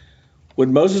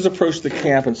 When Moses approached the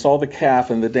camp and saw the calf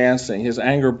and the dancing, his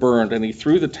anger burned, and he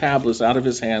threw the tablets out of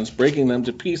his hands, breaking them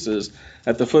to pieces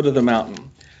at the foot of the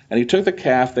mountain. And he took the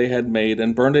calf they had made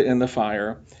and burned it in the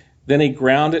fire. Then he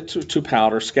ground it to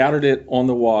powder, scattered it on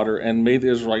the water, and made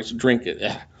the Israelites drink it.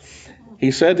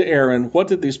 He said to Aaron, what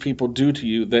did these people do to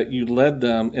you that you led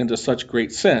them into such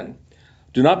great sin?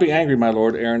 Do not be angry, my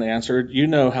lord, Aaron answered. You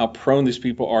know how prone these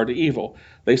people are to evil.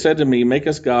 They said to me, make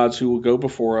us gods who will go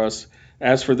before us.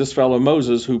 As for this fellow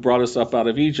Moses, who brought us up out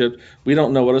of Egypt, we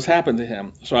don't know what has happened to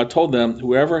him. So I told them,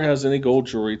 whoever has any gold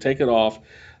jewelry, take it off.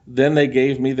 Then they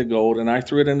gave me the gold, and I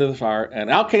threw it into the fire, and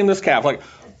out came this calf. Like,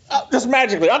 just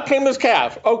magically, out came this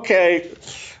calf. Okay.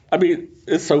 I mean,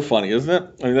 it's so funny, isn't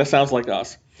it? I mean, that sounds like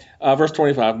us. Verse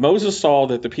 25, Moses saw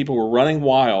that the people were running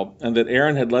wild and that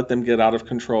Aaron had let them get out of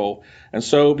control and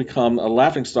so become a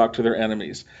laughingstock to their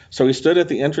enemies. So he stood at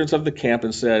the entrance of the camp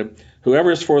and said, whoever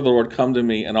is for the Lord, come to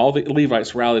me. And all the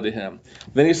Levites rallied to him.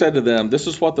 Then he said to them, this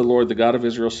is what the Lord, the God of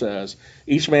Israel, says.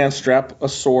 Each man strap a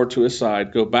sword to his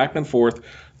side, go back and forth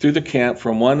through the camp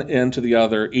from one end to the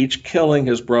other, each killing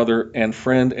his brother and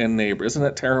friend and neighbor. Isn't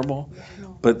that terrible?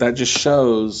 But that just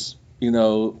shows,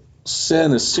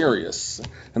 sin is serious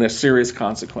and has serious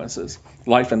consequences,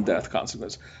 life and death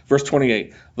consequences. Verse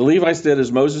 28, the Levites did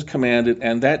as Moses commanded,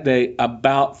 and that day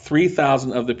about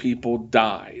 3,000 of the people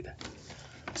died.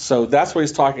 So that's what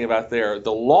he's talking about there.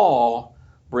 The law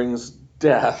brings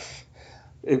death.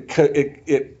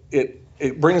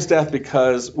 It brings death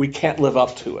because we can't live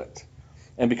up to it.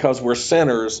 And because we're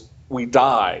sinners, we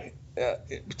die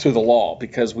to the law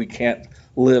because we can't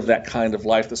live that kind of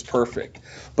life that's perfect.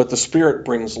 But the Spirit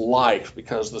brings life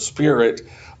because the Spirit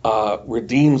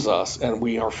redeems us and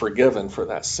we are forgiven for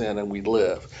that sin and we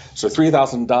live. So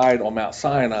 3,000 died on Mount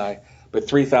Sinai, but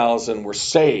 3,000 were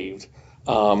saved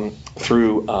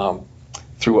through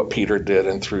what Peter did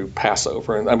and through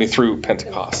Passover, and through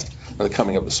Pentecost, and the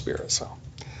coming of the Spirit. So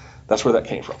that's where that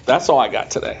came from. That's all I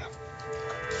got today.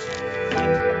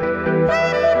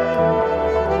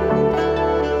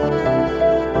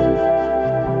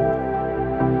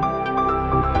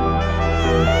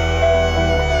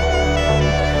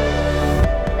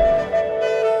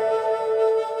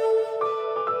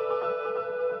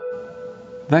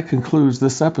 That concludes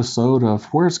this episode of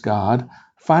Where's God?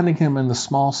 Finding Him in the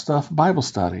Small Stuff Bible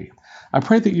Study. I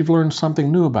pray that you've learned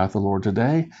something new about the Lord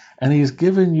today, and He's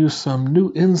given you some new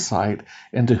insight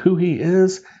into who He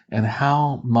is and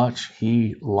how much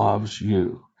He loves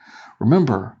you.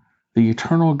 Remember, the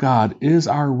eternal God is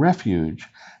our refuge,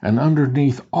 and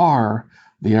underneath are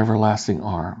the everlasting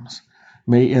arms.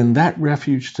 May in that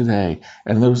refuge today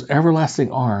and those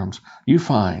everlasting arms you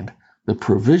find the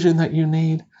provision that you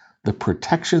need, the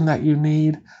protection that you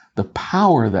need, the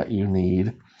power that you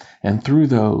need, and through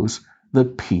those, the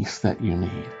peace that you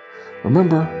need.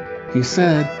 Remember, He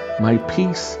said, my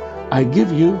peace I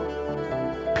give you,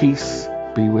 peace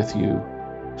be with you.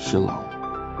 Shalom.